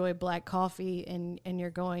enjoy black coffee, and you're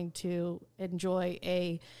going to enjoy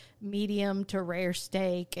a medium to rare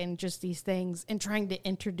steak and just these things, and trying to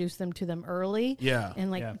introduce them to them early. Yeah.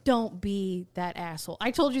 And don't be that asshole.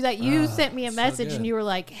 I told you that you sent me a message and you were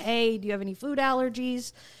like, hey, do you have any food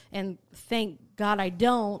allergies? And thank God I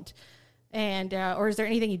don't. And, or is there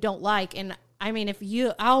anything you don't like? And I mean,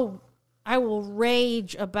 I will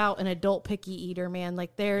rage about an adult picky eater, man.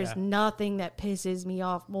 Like there's nothing that pisses me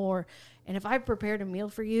off more. And if I prepared a meal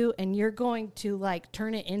for you and you're going to like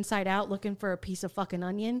turn it inside out looking for a piece of fucking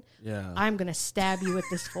onion, I'm going to stab you with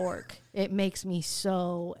this fork. It makes me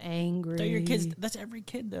so angry. So your kids, that's every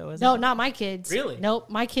kid though, isn't No, it? not my kids. Really?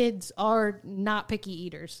 Nope. My kids are not picky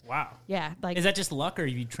eaters. Wow. Yeah. Like, Is that just luck or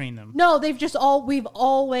you train them? no, we've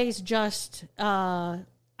always just,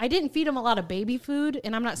 I didn't feed them a lot of baby food,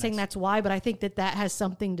 and I'm not saying that's why, but I think that has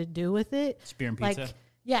something to do with it. Spear and pizza. Like,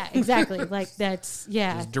 yeah, exactly. Like that's,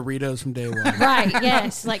 It's Doritos from day one. Right,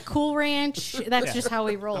 yes. Like Cool Ranch. That's just how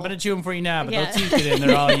we roll. I'm going to chew them for you now, but Yeah. those teeth get in.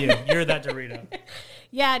 They're all you. You're that Dorito.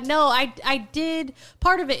 Yeah, no, I did.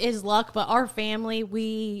 Part of it is luck, but our family,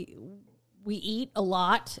 we eat a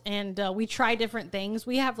lot, and we try different things.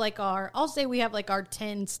 We have like our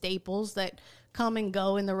 10 staples that come and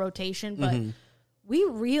go in the rotation, but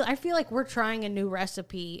I feel like we're trying a new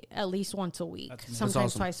recipe at least once a week, sometimes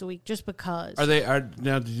awesome. twice a week, just because.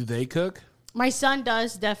 Now do they cook? My son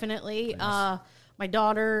does, definitely. Nice. My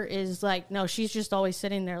daughter is like, no, she's just always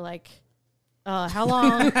sitting there like,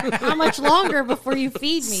 how much longer before you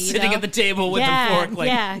feed me? Sitting at the table with the fork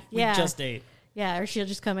like, we just ate. Yeah, or she'll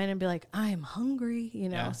just come in and be like, I'm hungry,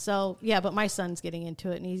 Yeah. So, yeah, but my son's getting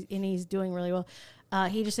into it, and he's doing really well.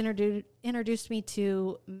 He just introduced me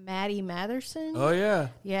to Maddie Matherson. Oh, yeah.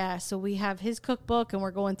 Yeah, so we have his cookbook, and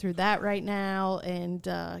we're going through that right now, and,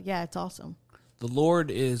 it's awesome. The Lord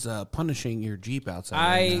is punishing your Jeep outside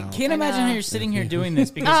right I now. can't imagine how you're sitting here doing this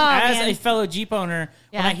because a fellow Jeep owner,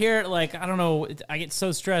 when I hear it, like, I don't know, I get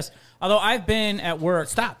so stressed. Although I've been at work.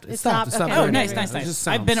 Stop. It stopped. Okay. Oh, Okay. nice. It just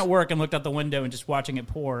I've been sounds- at work and looked out the window and just watching it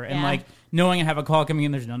pour and Yeah. like knowing I have a call coming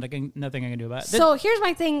in, there's nothing I can do about it. So here's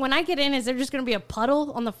my thing. When I get in, is there just going to be a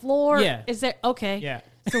puddle on the floor? Yeah. Is there? Okay. Yeah.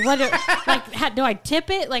 So what? Do I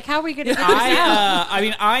tip it? Like, how are we going to get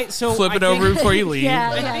this out? Flip it over before you leave.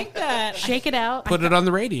 Yeah. I think that Shake it out. Put it on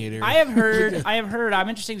the radiator. I have heard. I'm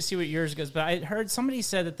interested to see what yours goes, but I heard somebody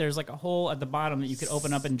said that there's like a hole at the bottom that you could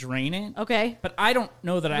open up and drain it. Okay. But I don't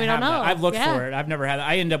know that I We have don't know. that. I've looked Yeah. for it. I've never had it.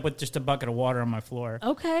 I end up with just a bucket of water on my floor.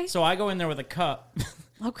 Okay. So I go in there with a cup.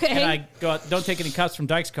 Okay. And I go out, don't take any cups from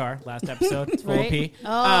Dyke's car. Last episode, it's full of Right. pee.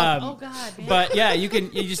 Oh God. Man. But yeah, you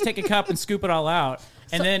just take a cup and scoop it all out.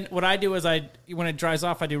 And then what I do is when it dries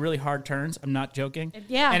off, I do really hard turns. I'm not joking.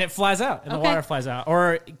 Yeah. And it flies out, and the water flies out,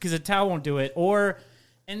 or because a towel won't do it, or.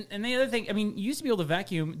 And the other thing, I mean, you used to be able to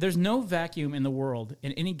vacuum. There's no vacuum in the world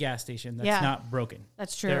in any gas station that's not broken.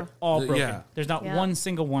 That's true. They're all broken. Yeah. There's not one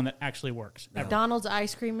single one that actually works. ever. McDonald's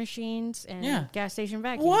ice cream machines and gas station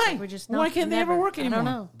vacuums. Why? Like, we just Why can't they ever work anymore? I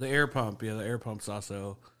don't know. The air pump, the air pump's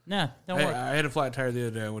also. Nah, don't work. I had a flat tire the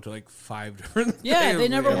other day. I went to like 5 different. Yeah, they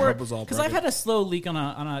never work. Because I've had a slow leak on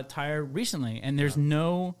a tire recently, and there's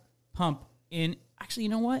no pump in. Actually, you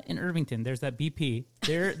know what? In Irvington, there's that BP.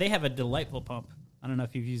 They have a delightful pump. I don't know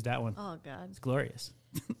if you've used that one. Oh God, it's glorious.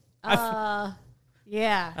 yeah.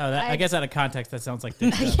 Oh, I guess out of context, that sounds like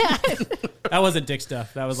dick stuff. Yeah. That wasn't dick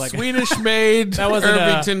stuff. That was like Swedish made. That wasn't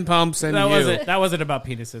Irvington pumps and that wasn't about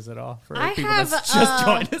penises at all. For I people have that's just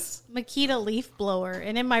joined us. Makita leaf blower,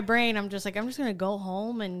 and in my brain, I'm just gonna go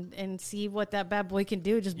home and see what that bad boy can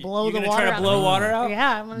do. Just blow You're the gonna water. try to blow water out?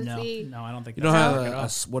 Yeah, I'm gonna see. No, I don't think You that's don't how have it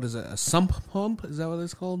works. what is it? A sump pump? Is that what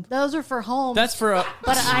it's called? Those are for home. That's for a.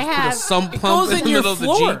 but I A have sump It pump goes in in the your middle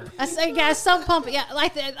floor. of the Jeep. a sump pump. Yeah,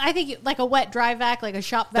 I think like a wet dry vac, like a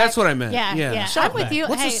shop vac. That's what I meant. Yeah, Yeah. yeah. Shop I'm with vac. you.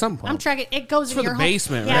 What's a hey, sump pump? I'm tracking. It goes It's in for your the home.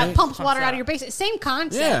 basement, Yeah, right? it pumps Pumps water out out. of your basement. Same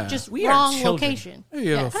concept, Yeah. just We are wrong children. location.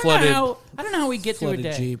 You have a I flooded don't know how we get through a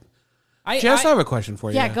flooded day. Jeep. I Jess, I have a question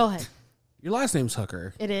for you. Yeah, go ahead. Your last name's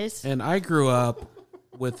Hooker, It is. and I grew up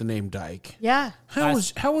with the name Dyke. Yeah. How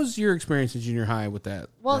was your experience in junior high with that?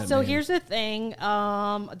 Well, that so name? here's the thing.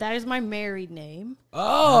 That is my married name.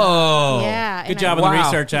 Oh, Yeah. Good and job I- on the Wow.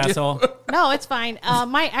 research, asshole. No, it's fine.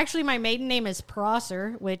 My maiden name is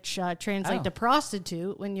Prosser, which translates Oh. to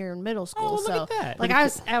prostitute when you're in middle school. look so, at that. like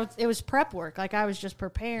it was prep work. Like I was just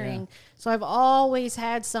preparing. So I've always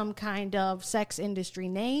had some kind of sex industry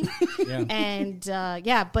name, Yeah. and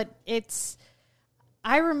but it's.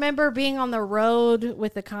 I remember being on the road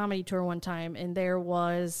with the comedy tour one time, and there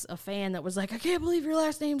was a fan that was like, "I can't believe your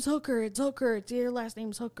last name's Hooker. It's Hooker. It's your last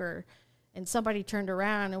name's Hooker." And somebody turned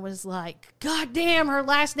around and was like, "God damn, her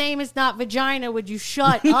last name is not vagina. Would you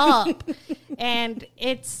shut up?" And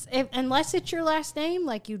unless it's your last name,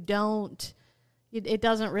 like you don't, it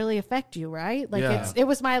doesn't really affect you, right? Like Yeah. it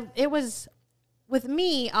was with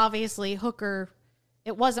me, obviously, Hooker.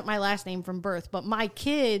 It wasn't my last name from birth, but my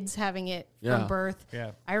kids having it Yeah. from birth.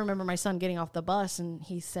 Yeah. I remember my son getting off the bus and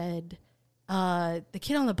he said, the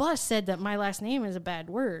kid on the bus said that my last name is a bad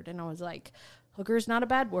word. And I was like, Hooker is not a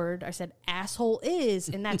bad word. I said, asshole is,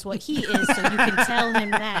 and that's what he is. So you can tell him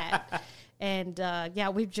that. And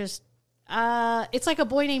we've just, it's like a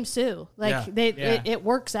boy named Sue. Like Yeah. it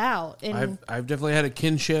works out. And I've definitely had a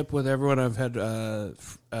kinship with everyone. I've had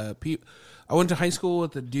I went to high school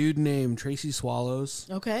with a dude named Tracy Swallows.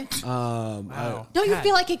 okay. Wow. Don't you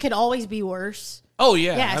feel like it could always be worse? Oh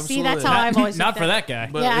yeah, Yeah, absolutely. see, that's how I've always Not looked for at that guy.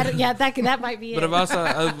 But- that might be it. But I've also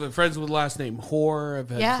I've friends with last name Whore. I've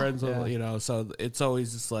had Yeah. friends with so it's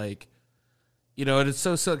always just like, and it's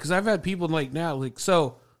so because I've had people like now like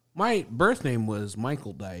so my birth name was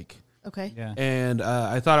Michael Dyke. Okay. Yeah. And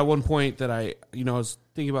I thought at one point that I was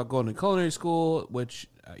thinking about going to culinary school, which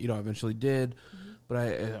I eventually did, but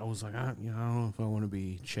I was like, I don't know if I want to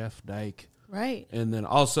be Chef Dyke. Right. And then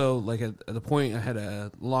also like at the point I had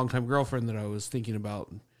a longtime girlfriend that I was thinking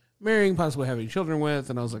about marrying, possibly having children with,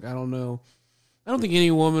 and I was like, I don't know. I don't think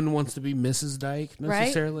any woman wants to be Mrs. Dyke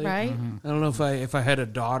necessarily. Right. I don't know if I had a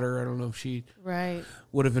daughter, I don't know if she Right.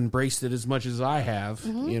 would have embraced it as much as I have,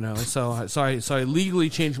 So I legally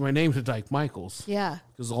changed my name to Dyke Michaels. Yeah.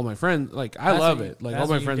 Because all my friends, like, I That's love what you- it. Like, that's all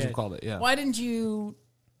my what you friends did. have called it. Yeah. Why didn't you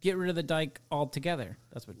get rid of the Dyke altogether?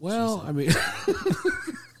 That's what. Well, she said. I mean,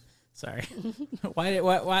 Sorry.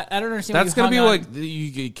 Why? I don't understand. that's going gonna to be what you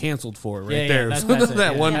get canceled for right Yeah, there. that's that it,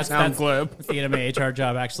 yeah. one That's- sound that's- clip. It's the end of my HR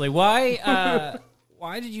job, actually. Why?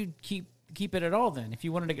 Why did you keep it at all? Then, if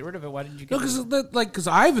you wanted to get rid of it, why didn't you? No, Get rid of it? because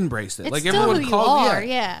I've embraced it. It's like still everyone who you calls, are,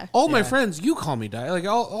 yeah. All my Yeah. friends, you call me Dyke. Like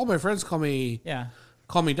all my friends call me Yeah.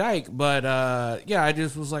 Dyke. But I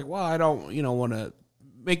just was like, well, I don't want to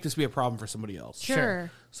make this be a problem for somebody else. Sure.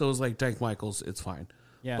 So it was like Dyke Michaels. It's fine.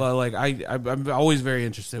 Yeah. But like I'm always very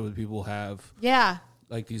interested when people have Yeah.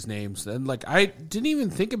 like these names, and like I didn't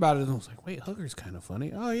even think about it. And I was like, wait, Hooker's kind of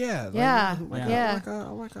funny. Oh yeah, like, Yeah. like Yeah. like a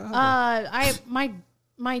Hooker.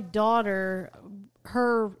 My daughter,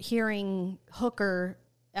 her hearing hooker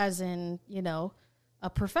as in, a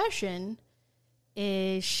profession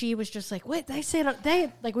is she was just like, wait,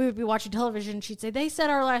 they like we would be watching television. She'd say, they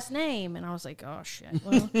said our last name. And I was like, oh shit.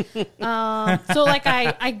 Well, so like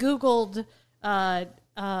I Googled,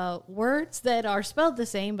 words that are spelled the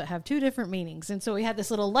same but have two different meanings, and so we had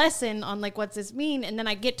this little lesson on like what's this mean, and then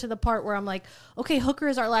I get to the part where I'm like, okay, Hooker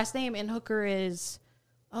is our last name and Hooker is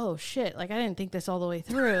oh shit, like I didn't think this all the way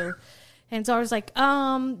through. And so I was like,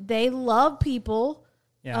 they love people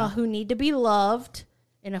who need to be loved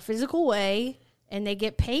in a physical way, and they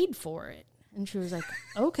get paid for it. And she was like,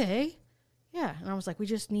 okay. Yeah. And I was like, we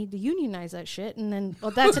just need to unionize that shit. And then,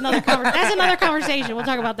 well, that's another conversation. We'll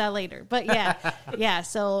talk about that later. But yeah.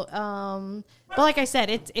 So, but like I said,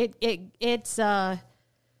 it's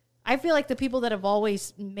I feel like the people that have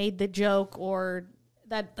always made the joke or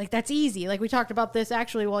that, like, that's easy. Like we talked about this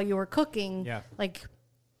actually while you were cooking. Yeah. Like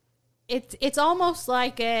it's almost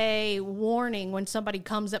like a warning when somebody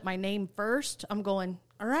comes at my name first. I'm going,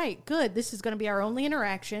 all right, good. This is going to be our only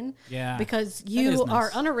interaction. Yeah. Because you nice.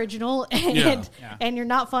 are unoriginal and you're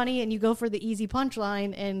not funny and you go for the easy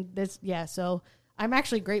punchline. And this, so I'm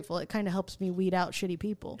actually grateful. It kind of helps me weed out shitty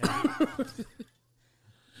people. Yeah.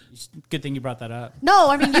 Good thing you brought that up. No,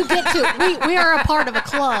 I mean, you get to, we are a part of a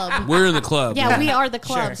club. We're in the club. Yeah, we are the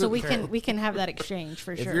club. Sure. So we can have that exchange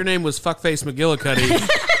for sure. If your name was Fuckface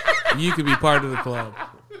McGillicuddy, you could be part of the club.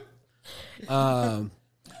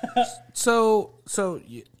 So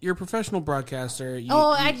you're a professional broadcaster.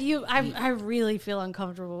 I really feel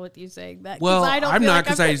uncomfortable with you saying that. Well, I don't I'm feel not like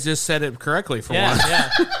because I just said it correctly for once. Yeah.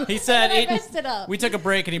 He said I messed it up. We took a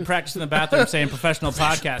break and he practiced in the bathroom saying professional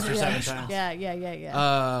podcaster 7 times.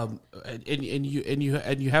 Yeah. And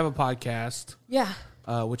you have a podcast. Yeah.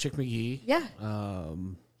 With Chick McGee. Yeah.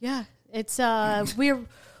 Yeah. It's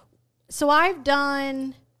so I've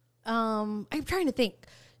done. I'm trying to think.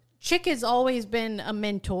 Chick has always been a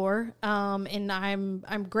mentor, and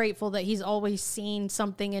I'm grateful that he's always seen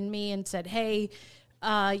something in me and said, "Hey,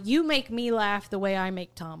 you make me laugh the way I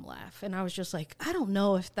make Tom laugh." And I was just like, I don't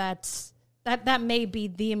know if that may be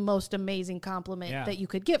the most amazing compliment that you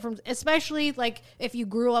could get from, especially like if you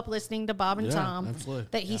grew up listening to Bob and Tom, absolutely.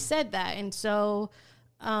 that he said that. And so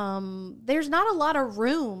there's not a lot of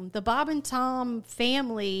room. The Bob and Tom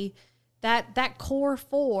family. That core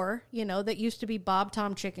four, that used to be Bob,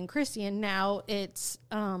 Tom, Chick, and Christy, and now it's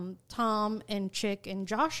Tom and Chick and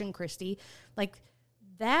Josh and Christy. Like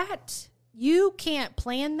that, you can't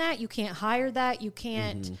plan that. You can't hire that. You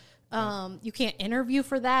can't interview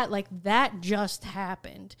for that. Like that just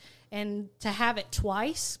happened. And to have it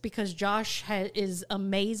twice because Josh is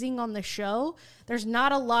amazing on the show, there's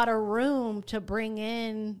not a lot of room to bring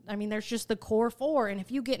in. I mean, there's just the core four. And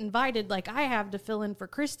if you get invited, like I have to fill in for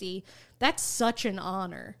Christy, that's such an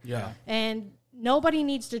honor. Yeah. And nobody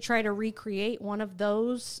needs to try to recreate one of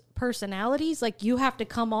those personalities. Like you have to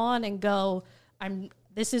come on and go,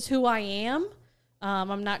 this is who I am.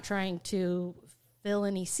 I'm not trying to fill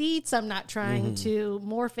any seats. I'm not trying to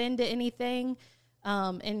morph into anything.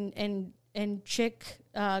 And Chick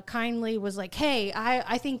kindly was like, hey,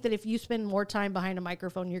 I think that if you spend more time behind a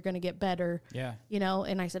microphone, you're going to get better. Yeah.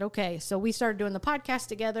 And I said, okay. So we started doing the podcast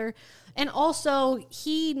together. And also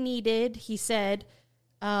he said,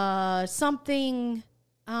 something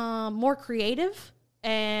more creative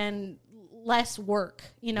and less work.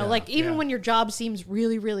 Like even when your job seems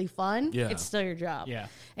really, really fun, it's still your job. Yeah.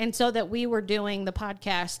 And so that we were doing the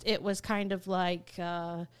podcast, it was kind of like...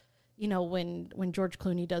 when George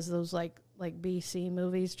Clooney does those like BC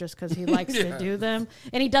movies just because he likes to do them,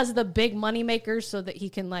 and he does the big money makers so that he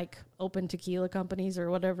can like open tequila companies or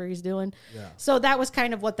whatever he's doing. Yeah. So that was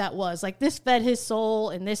kind of what that was. Like this fed his soul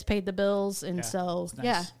and this paid the bills, and so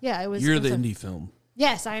nice. It was. You're the indie film.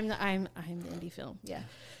 Yes, I'm the indie film. Yeah.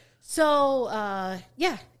 So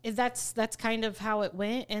that's kind of how it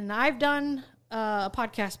went, and I've done a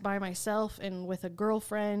podcast by myself and with a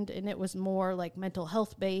girlfriend, and it was more like mental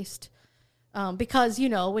health based. Because,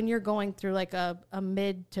 when you're going through like a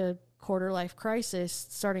mid to quarter life crisis,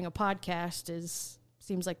 starting a podcast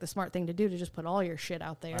seems like the smart thing to do, to just put all your shit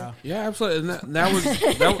out there. Wow. Yeah, absolutely. And that was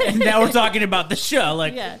now we're talking about the show.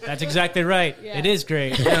 Like, that's exactly right. Yeah. It is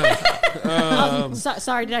great. Yeah.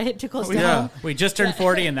 Sorry, did I hit too close to home? We just turned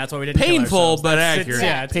 40, and that's why we didn't. Painful but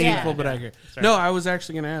accurate. Painful but accurate. No, I was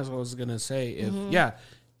actually going to ask. I was going to say if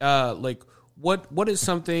like what is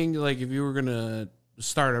something like if you were going to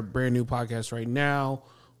start a brand new podcast right now,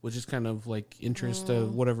 which is kind of like interest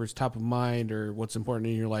of whatever's top of mind or what's important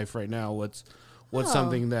in your life right now. What's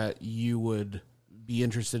something that you would be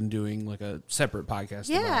interested in doing, like a separate podcast?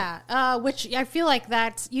 Yeah, which I feel like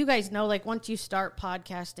that's, you guys know, like once you start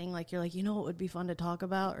podcasting, like you're like, what would be fun to talk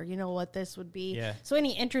about, or what this would be. Yeah. So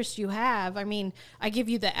any interest you have, I mean, I give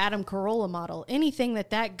you the Adam Carolla model. Anything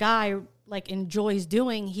that guy like enjoys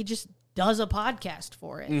doing, he just does a podcast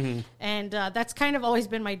for it. And that's kind of always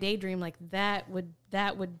been my daydream. Like that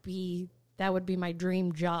would be my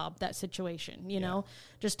dream job, that situation,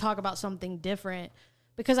 just talk about something different.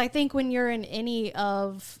 Because I think when you're in any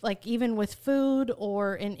of, like, even with food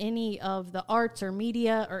or in any of the arts or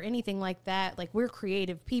media or anything like that, like, we're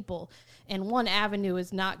creative people. And one avenue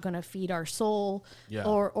is not going to feed our soul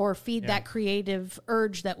or feed that creative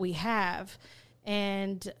urge that we have.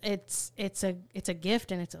 And it's a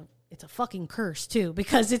gift, and it's a fucking curse too,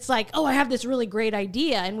 because it's like, oh, I have this really great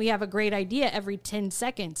idea, and we have a great idea every 10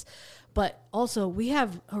 seconds. But also, we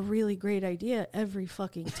have a really great idea every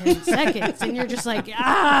fucking 10 seconds. And you're just like,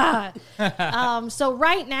 So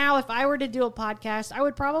right now, if I were to do a podcast, I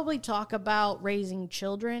would probably talk about raising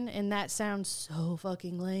children. And that sounds so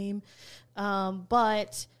fucking lame.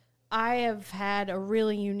 But I have had a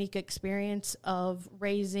really unique experience of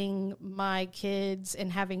raising my kids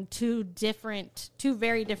and having two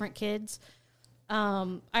very different kids.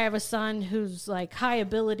 I have a son who's like high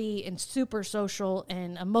ability and super social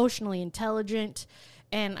and emotionally intelligent.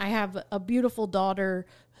 And I have a beautiful daughter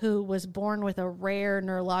who was born with a rare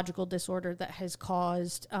neurological disorder that has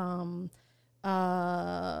caused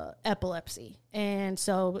epilepsy. And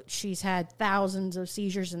so she's had thousands of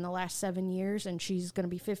seizures in the last 7 years, and she's going to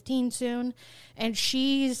be 15 soon. And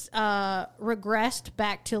she's regressed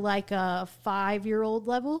back to like a 5-year-old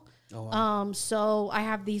level. Oh, wow. So I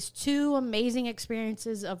have these two amazing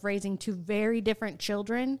experiences of raising two very different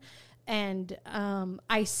children. And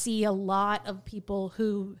I see a lot of people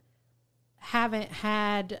who haven't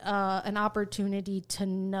had an opportunity to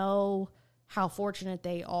know how fortunate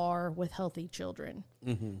they are with healthy children.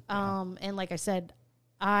 Mm-hmm. And like I said,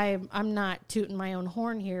 I'm not tooting my own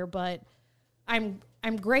horn here, but I'm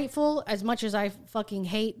grateful. As much as I fucking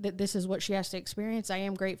hate that this is what she has to experience, I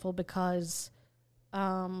am grateful because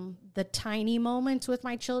the tiny moments with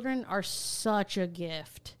my children are such a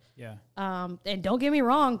gift. Yeah. And don't get me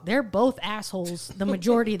wrong, they're both assholes the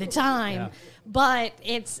majority of the time. Yeah. But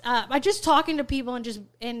it's I just talking to people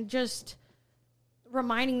and just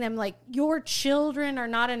reminding them, like, your children are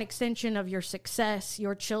not an extension of your success.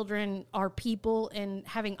 Your children are people, and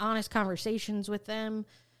having honest conversations with them.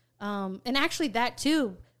 And actually that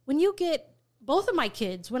too, when you get both of my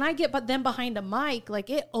kids, when I get them behind a mic, like,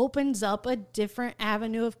 it opens up a different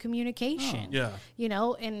avenue of communication. Yeah. You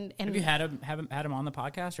know, and have you had them on the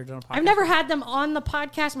podcast or done a podcast? I've never had them on the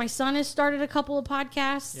podcast. My son has started a couple of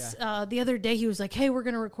podcasts. Yeah. The other day he was like, hey, we're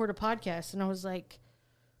going to record a podcast. And I was like,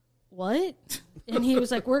 what? And he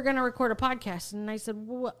was like, we're going to record a podcast. And I said,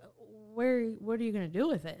 what are you going to do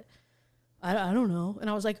with it? I don't know. And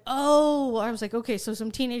I was like, okay, so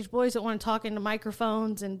some teenage boys that want to talk into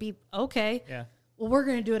microphones and be okay. Yeah. Well, we're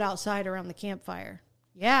going to do it outside around the campfire.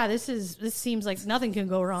 Yeah, this seems like nothing can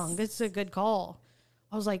go wrong. This is a good call.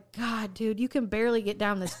 I was like, God, dude, you can barely get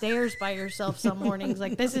down the stairs by yourself some mornings.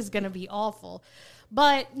 Like, this is going to be awful.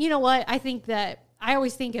 But you know what? I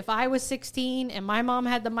always think if I was 16 and my mom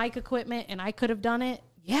had the mic equipment and I could have done it,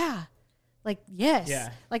 yeah. Like, yes. Yeah.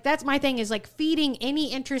 Like, that's my thing, is like feeding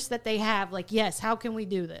any interest that they have. Like, yes, how can we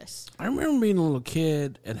do this? I remember being a little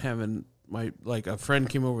kid and having a friend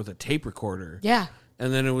came over with a tape recorder. Yeah.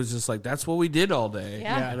 And then it was just like, that's what we did all day.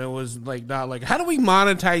 Yeah. And it was like, not like, how do we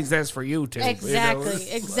monetize this for you, Tim? Exactly. You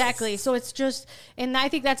know? Exactly. So it's just, and I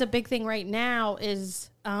think that's a big thing right now is,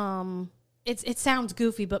 it sounds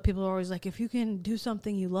goofy, but people are always like, if you can do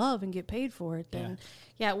something you love and get paid for it, then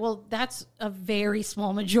well, that's a very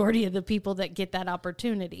small majority of the people that get that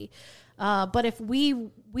opportunity. But if we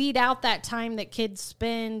weed out that time that kids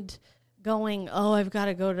spend going, oh, I've got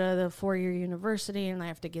to go to the 4-year university and I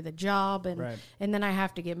have to get a job and then I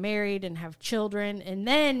have to get married and have children. And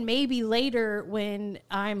then maybe later when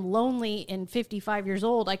I'm lonely and 55 years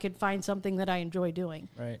old, I could find something that I enjoy doing.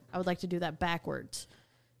 Right. I would like to do that backwards.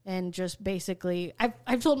 And just basically,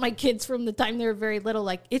 I've told my kids from the time they were very little,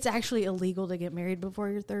 like, it's actually illegal to get married before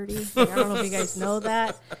you're 30. Like, I don't know if you guys know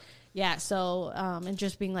that. Yeah, so, and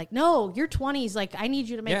just being like, no, your 20s, like, I need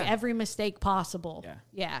you to make every mistake possible.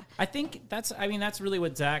 Yeah. I think that's really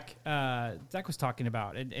what Zach was talking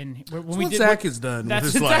about. And when Zach has done.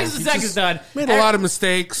 That's what Zach has done. Made a lot of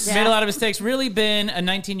mistakes. Yeah. Made a lot of mistakes. Really been a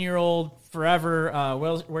 19-year-old forever,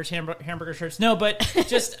 wears hamburger shirts. No, but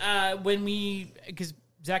just because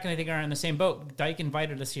Zach and I think are in the same boat. Dyke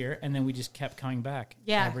invited us here, and then we just kept coming back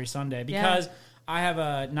every Sunday because I have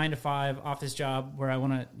a 9-to-5 office job where I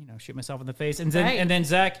want to, shoot myself in the face, and then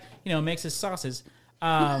Zach, makes his sauces.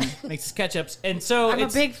 Makes his ketchups. And so I'm a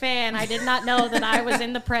big fan. I did not know that I was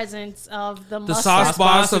in the presence of the sauce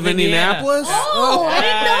boss of Indianapolis. Oh, I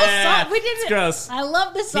didn't know. We did It's it. gross. I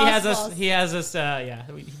love the sauce boss. He has us. I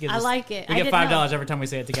like it. We I get didn't $5 know. every time we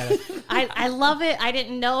say it together. I love it. I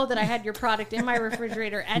didn't know that I had your product in my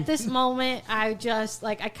refrigerator at this moment. I just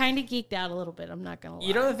I kind of geeked out a little bit. I'm not gonna lie.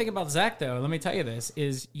 You know the thing about Zach, though. Let me tell you this: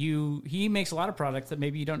 is he makes a lot of products that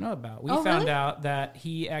maybe you don't know about. We found out that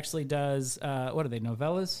he actually does. What are they?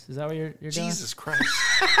 Novellas? Is that what you're doing? Jesus Christ!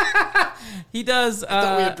 He does. I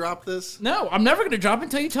thought we had dropped this. No, I'm never going to drop it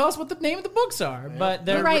until you tell us what the name of the books are. Yeah. But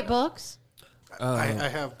You write books. I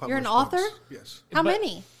have published. You're an author? books. Yes. How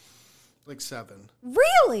many? Like 7.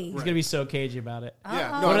 Really? He's going to be so cagey about it.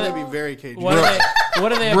 Yeah. No, I'm going to be very cagey. What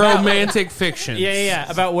are they about? Romantic fiction. Yeah.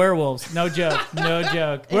 About werewolves. No joke. No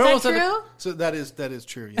joke. Is werewolves that true? So that is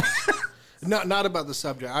true, yes. Not about the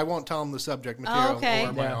subject. I won't tell them the subject material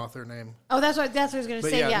or my author name. Oh, that's what I was going to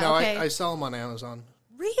say. Yeah, no, okay. I sell them on Amazon.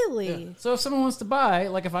 Really? Yeah. So if someone wants to buy,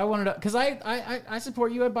 like if I wanted to, because I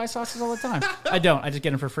support you, I buy sauces all the time. I don't. I just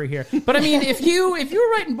get them for free here. But I mean, if you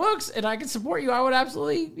were writing books and I could support you, I would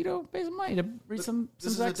absolutely pay some money to read some.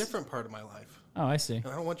 This is a different part of my life. Oh, I see.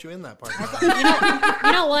 I don't want you in that part.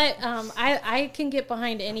 You know what? I can get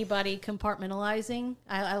behind anybody compartmentalizing.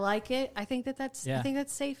 I like it. I think that's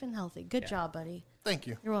safe and healthy. Good job, buddy. Thank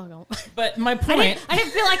you. You're welcome. But my point... I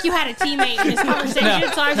didn't feel like you had a teammate in this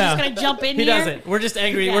conversation, so I was just going to jump in here. He doesn't. We're just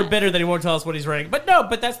angry. Yeah. We're bitter that he won't tell us what he's writing. But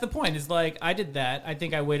that's the point. Is like, I did that. I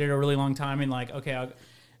think I waited a really long time and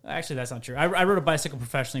actually, that's not true. I rode a bicycle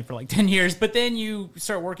professionally for like 10 years, but then you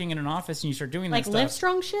start working in an office and you start doing that stuff. Like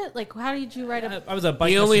Livestrong shit? Like, how did you write I was a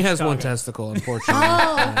bike He only has Chicago. one testicle, unfortunately.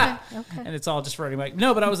 Oh, okay. And it's all just for writing bike.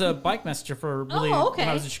 No, but I was a bike messenger for when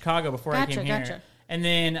I was in Chicago before I came here. Gotcha. And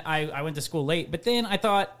then I went to school late, but then I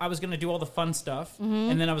thought I was going to do all the fun stuff,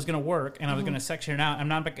 and then I was going to work, and I was going to section it out. I'm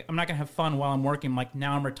not going to have fun while I'm working. Like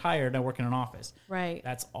now I'm retired, I work in an office. Right.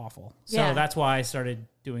 That's awful. So that's why I started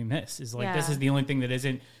doing this. Is like this is the only thing that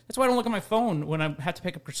isn't. That's why I don't look at my phone when I have to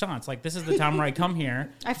pick up croissants. Like this is the time where I come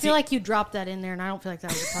here. I feel like you dropped that in there, and I don't feel like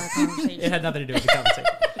that was a part of the conversation. It had nothing to do with the conversation.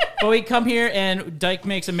 But we come here and Dyke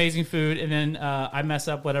makes amazing food, and then I mess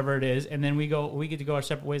up whatever it is, and then we get to go our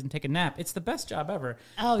separate ways and take a nap. It's the best job ever.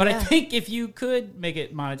 But I think if you could make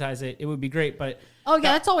it monetize it would be great. But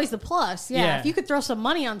that's always the plus. Yeah, if you could throw some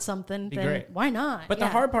money on something, then great. Why not? But the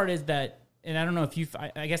hard part is that, and I don't know if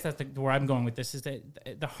I guess that's where I'm going with this, is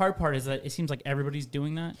that the hard part is that it seems like everybody's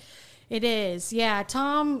doing that. It is, yeah.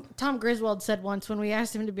 Tom Griswold said once when we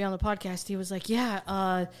asked him to be on the podcast, he was like,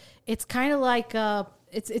 it's kind of like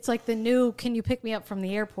it's like the new "Can you pick me up from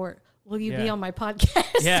the airport? Will you be on my podcast?"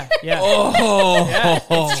 Yeah.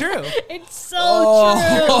 It's true. It's so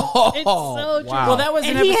true. It's so true. Wow. Well, that was,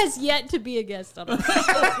 and he has yet to be a guest on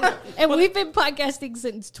us. And we've been podcasting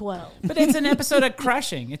since 12. But it's an episode of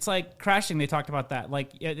Crashing. It's like Crashing. They talked about that.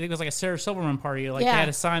 Like it was like a Sarah Silverman party. Like they had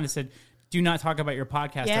a sign that said, "Do not talk about your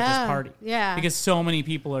podcast at this party." Yeah. Because so many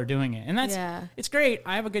people are doing it. And it's great.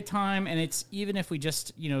 I have a good time. And it's, even if we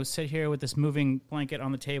just, sit here with this moving blanket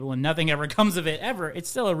on the table and nothing ever comes of it ever, it's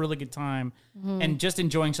still a really good time. Mm-hmm. And just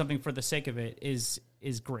enjoying something for the sake of it is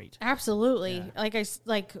great. Absolutely. Yeah.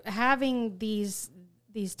 Like having these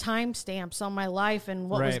timestamps on my life and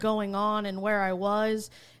what was going on and where I was,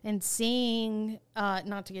 and seeing,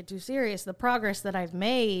 not to get too serious, the progress that I've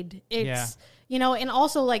made. It's, and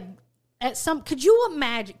also like, could you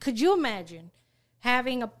imagine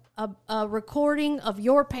having a recording of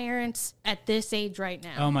your parents at this age right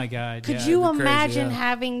now? Oh my God. Could you imagine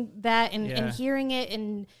having that and hearing it?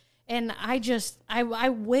 And I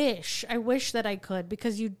wish that I could,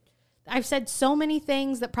 because I've said so many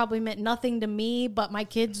things that probably meant nothing to me, but my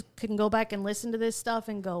kids can go back and listen to this stuff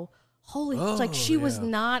and go, holy, it's like she was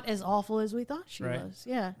not as awful as we thought she was.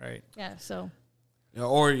 Yeah. Right. Yeah. So.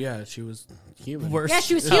 Or she was human. Yeah,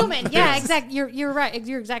 she was human. Yeah, exactly. You're right.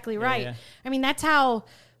 You're exactly right. Yeah. I mean, that's how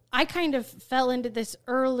I kind of fell into this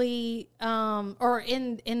early, or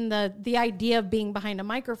in the idea of being behind a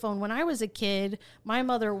microphone. When I was a kid, my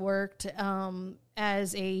mother worked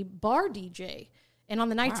as a bar DJ. And on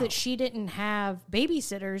the nights that she didn't have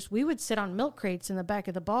babysitters, we would sit on milk crates in the back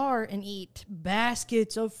of the bar and eat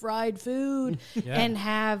baskets of fried food and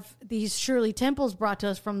have these Shirley Temples brought to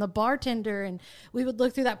us from the bartender. And we would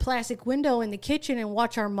look through that plastic window in the kitchen and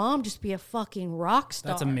watch our mom just be a fucking rock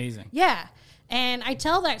star. That's amazing. Yeah. And I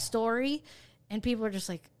tell that story and people are just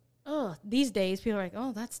like, oh, these days people are like,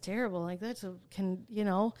 oh, that's terrible. Like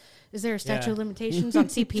is there a statute of limitations on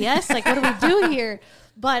CPS? Like, what do we do here?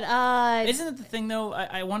 But isn't it the thing though?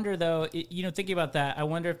 I wonder though, thinking about that, I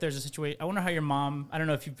wonder if there's a situation. I wonder how your mom, I don't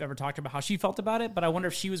know if you've ever talked about how she felt about it, but I wonder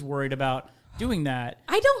if she was worried about doing that.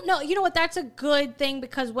 I don't know. You know what? That's a good thing,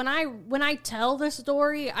 because when I tell the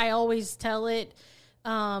story, I always tell it.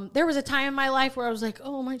 There was a time in my life where I was like,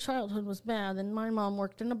 oh, my childhood was bad, and my mom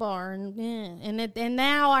worked in a bar, and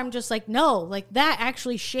now I'm just like, no, like that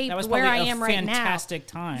actually shaped where I am right now. Fantastic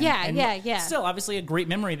time. Yeah, and yeah. Still, obviously, a great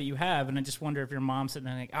memory that you have, and I just wonder if your mom's sitting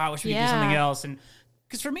there like, I wish we could do something else. And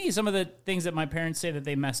because for me, some of the things that my parents say that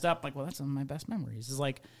they messed up, like, well, that's one of my best memories. Is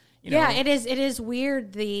like, it is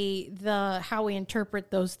weird the how we interpret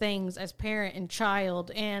those things as parent and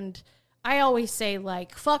child. And I always say,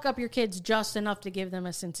 like, fuck up your kids just enough to give them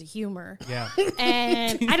a sense of humor. Yeah.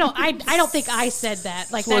 And I don't think I said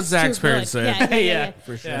that. Like, what that's Zach's too parents good. said. Yeah,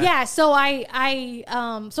 for sure. Yeah, so I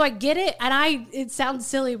get it, and it sounds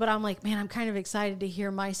silly, but I'm like, man, I'm kind of excited to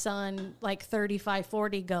hear my son, like 35,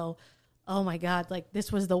 40, go, oh my God, like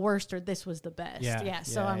this was the worst or this was the best.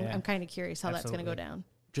 So I'm kind of curious how that's going to go down.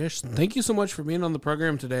 Jess, thank you so much for being on the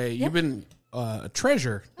program today. You've been a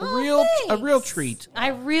treasure, a real treat. I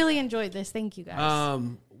really enjoyed this. Thank you, guys.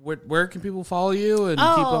 Where can people follow you and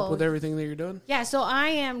keep up with everything that you're doing? Yeah, so I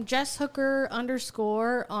am Jess Hooker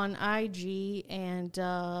 _ on IG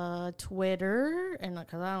and Twitter, and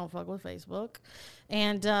because I don't fuck with Facebook,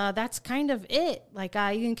 and that's kind of it. Like,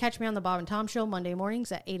 you can catch me on the Bob and Tom Show Monday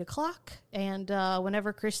mornings at 8:00, and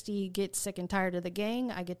whenever Christy gets sick and tired of the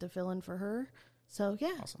gang, I get to fill in for her. So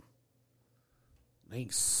yeah, awesome,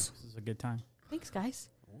 nice. This is a good time. Thanks, guys.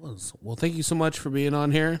 Well, thank you so much for being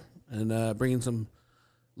on here and bringing some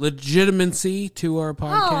legitimacy to our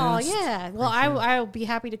podcast. Oh yeah, well I'll be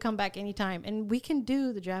happy to come back anytime, and we can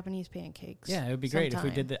do the Japanese pancakes. Yeah, it would be great if we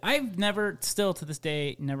did that. I've never, still to this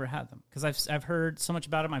day, never had them because I've heard so much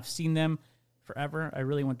about them. I've seen them forever. I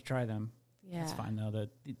really want to try them. Yeah, it's fine though.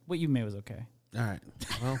 What you made was okay. All right.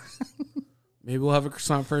 Well, maybe we'll have a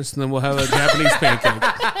croissant first, and then we'll have a Japanese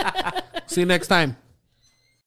pancake. See you next time.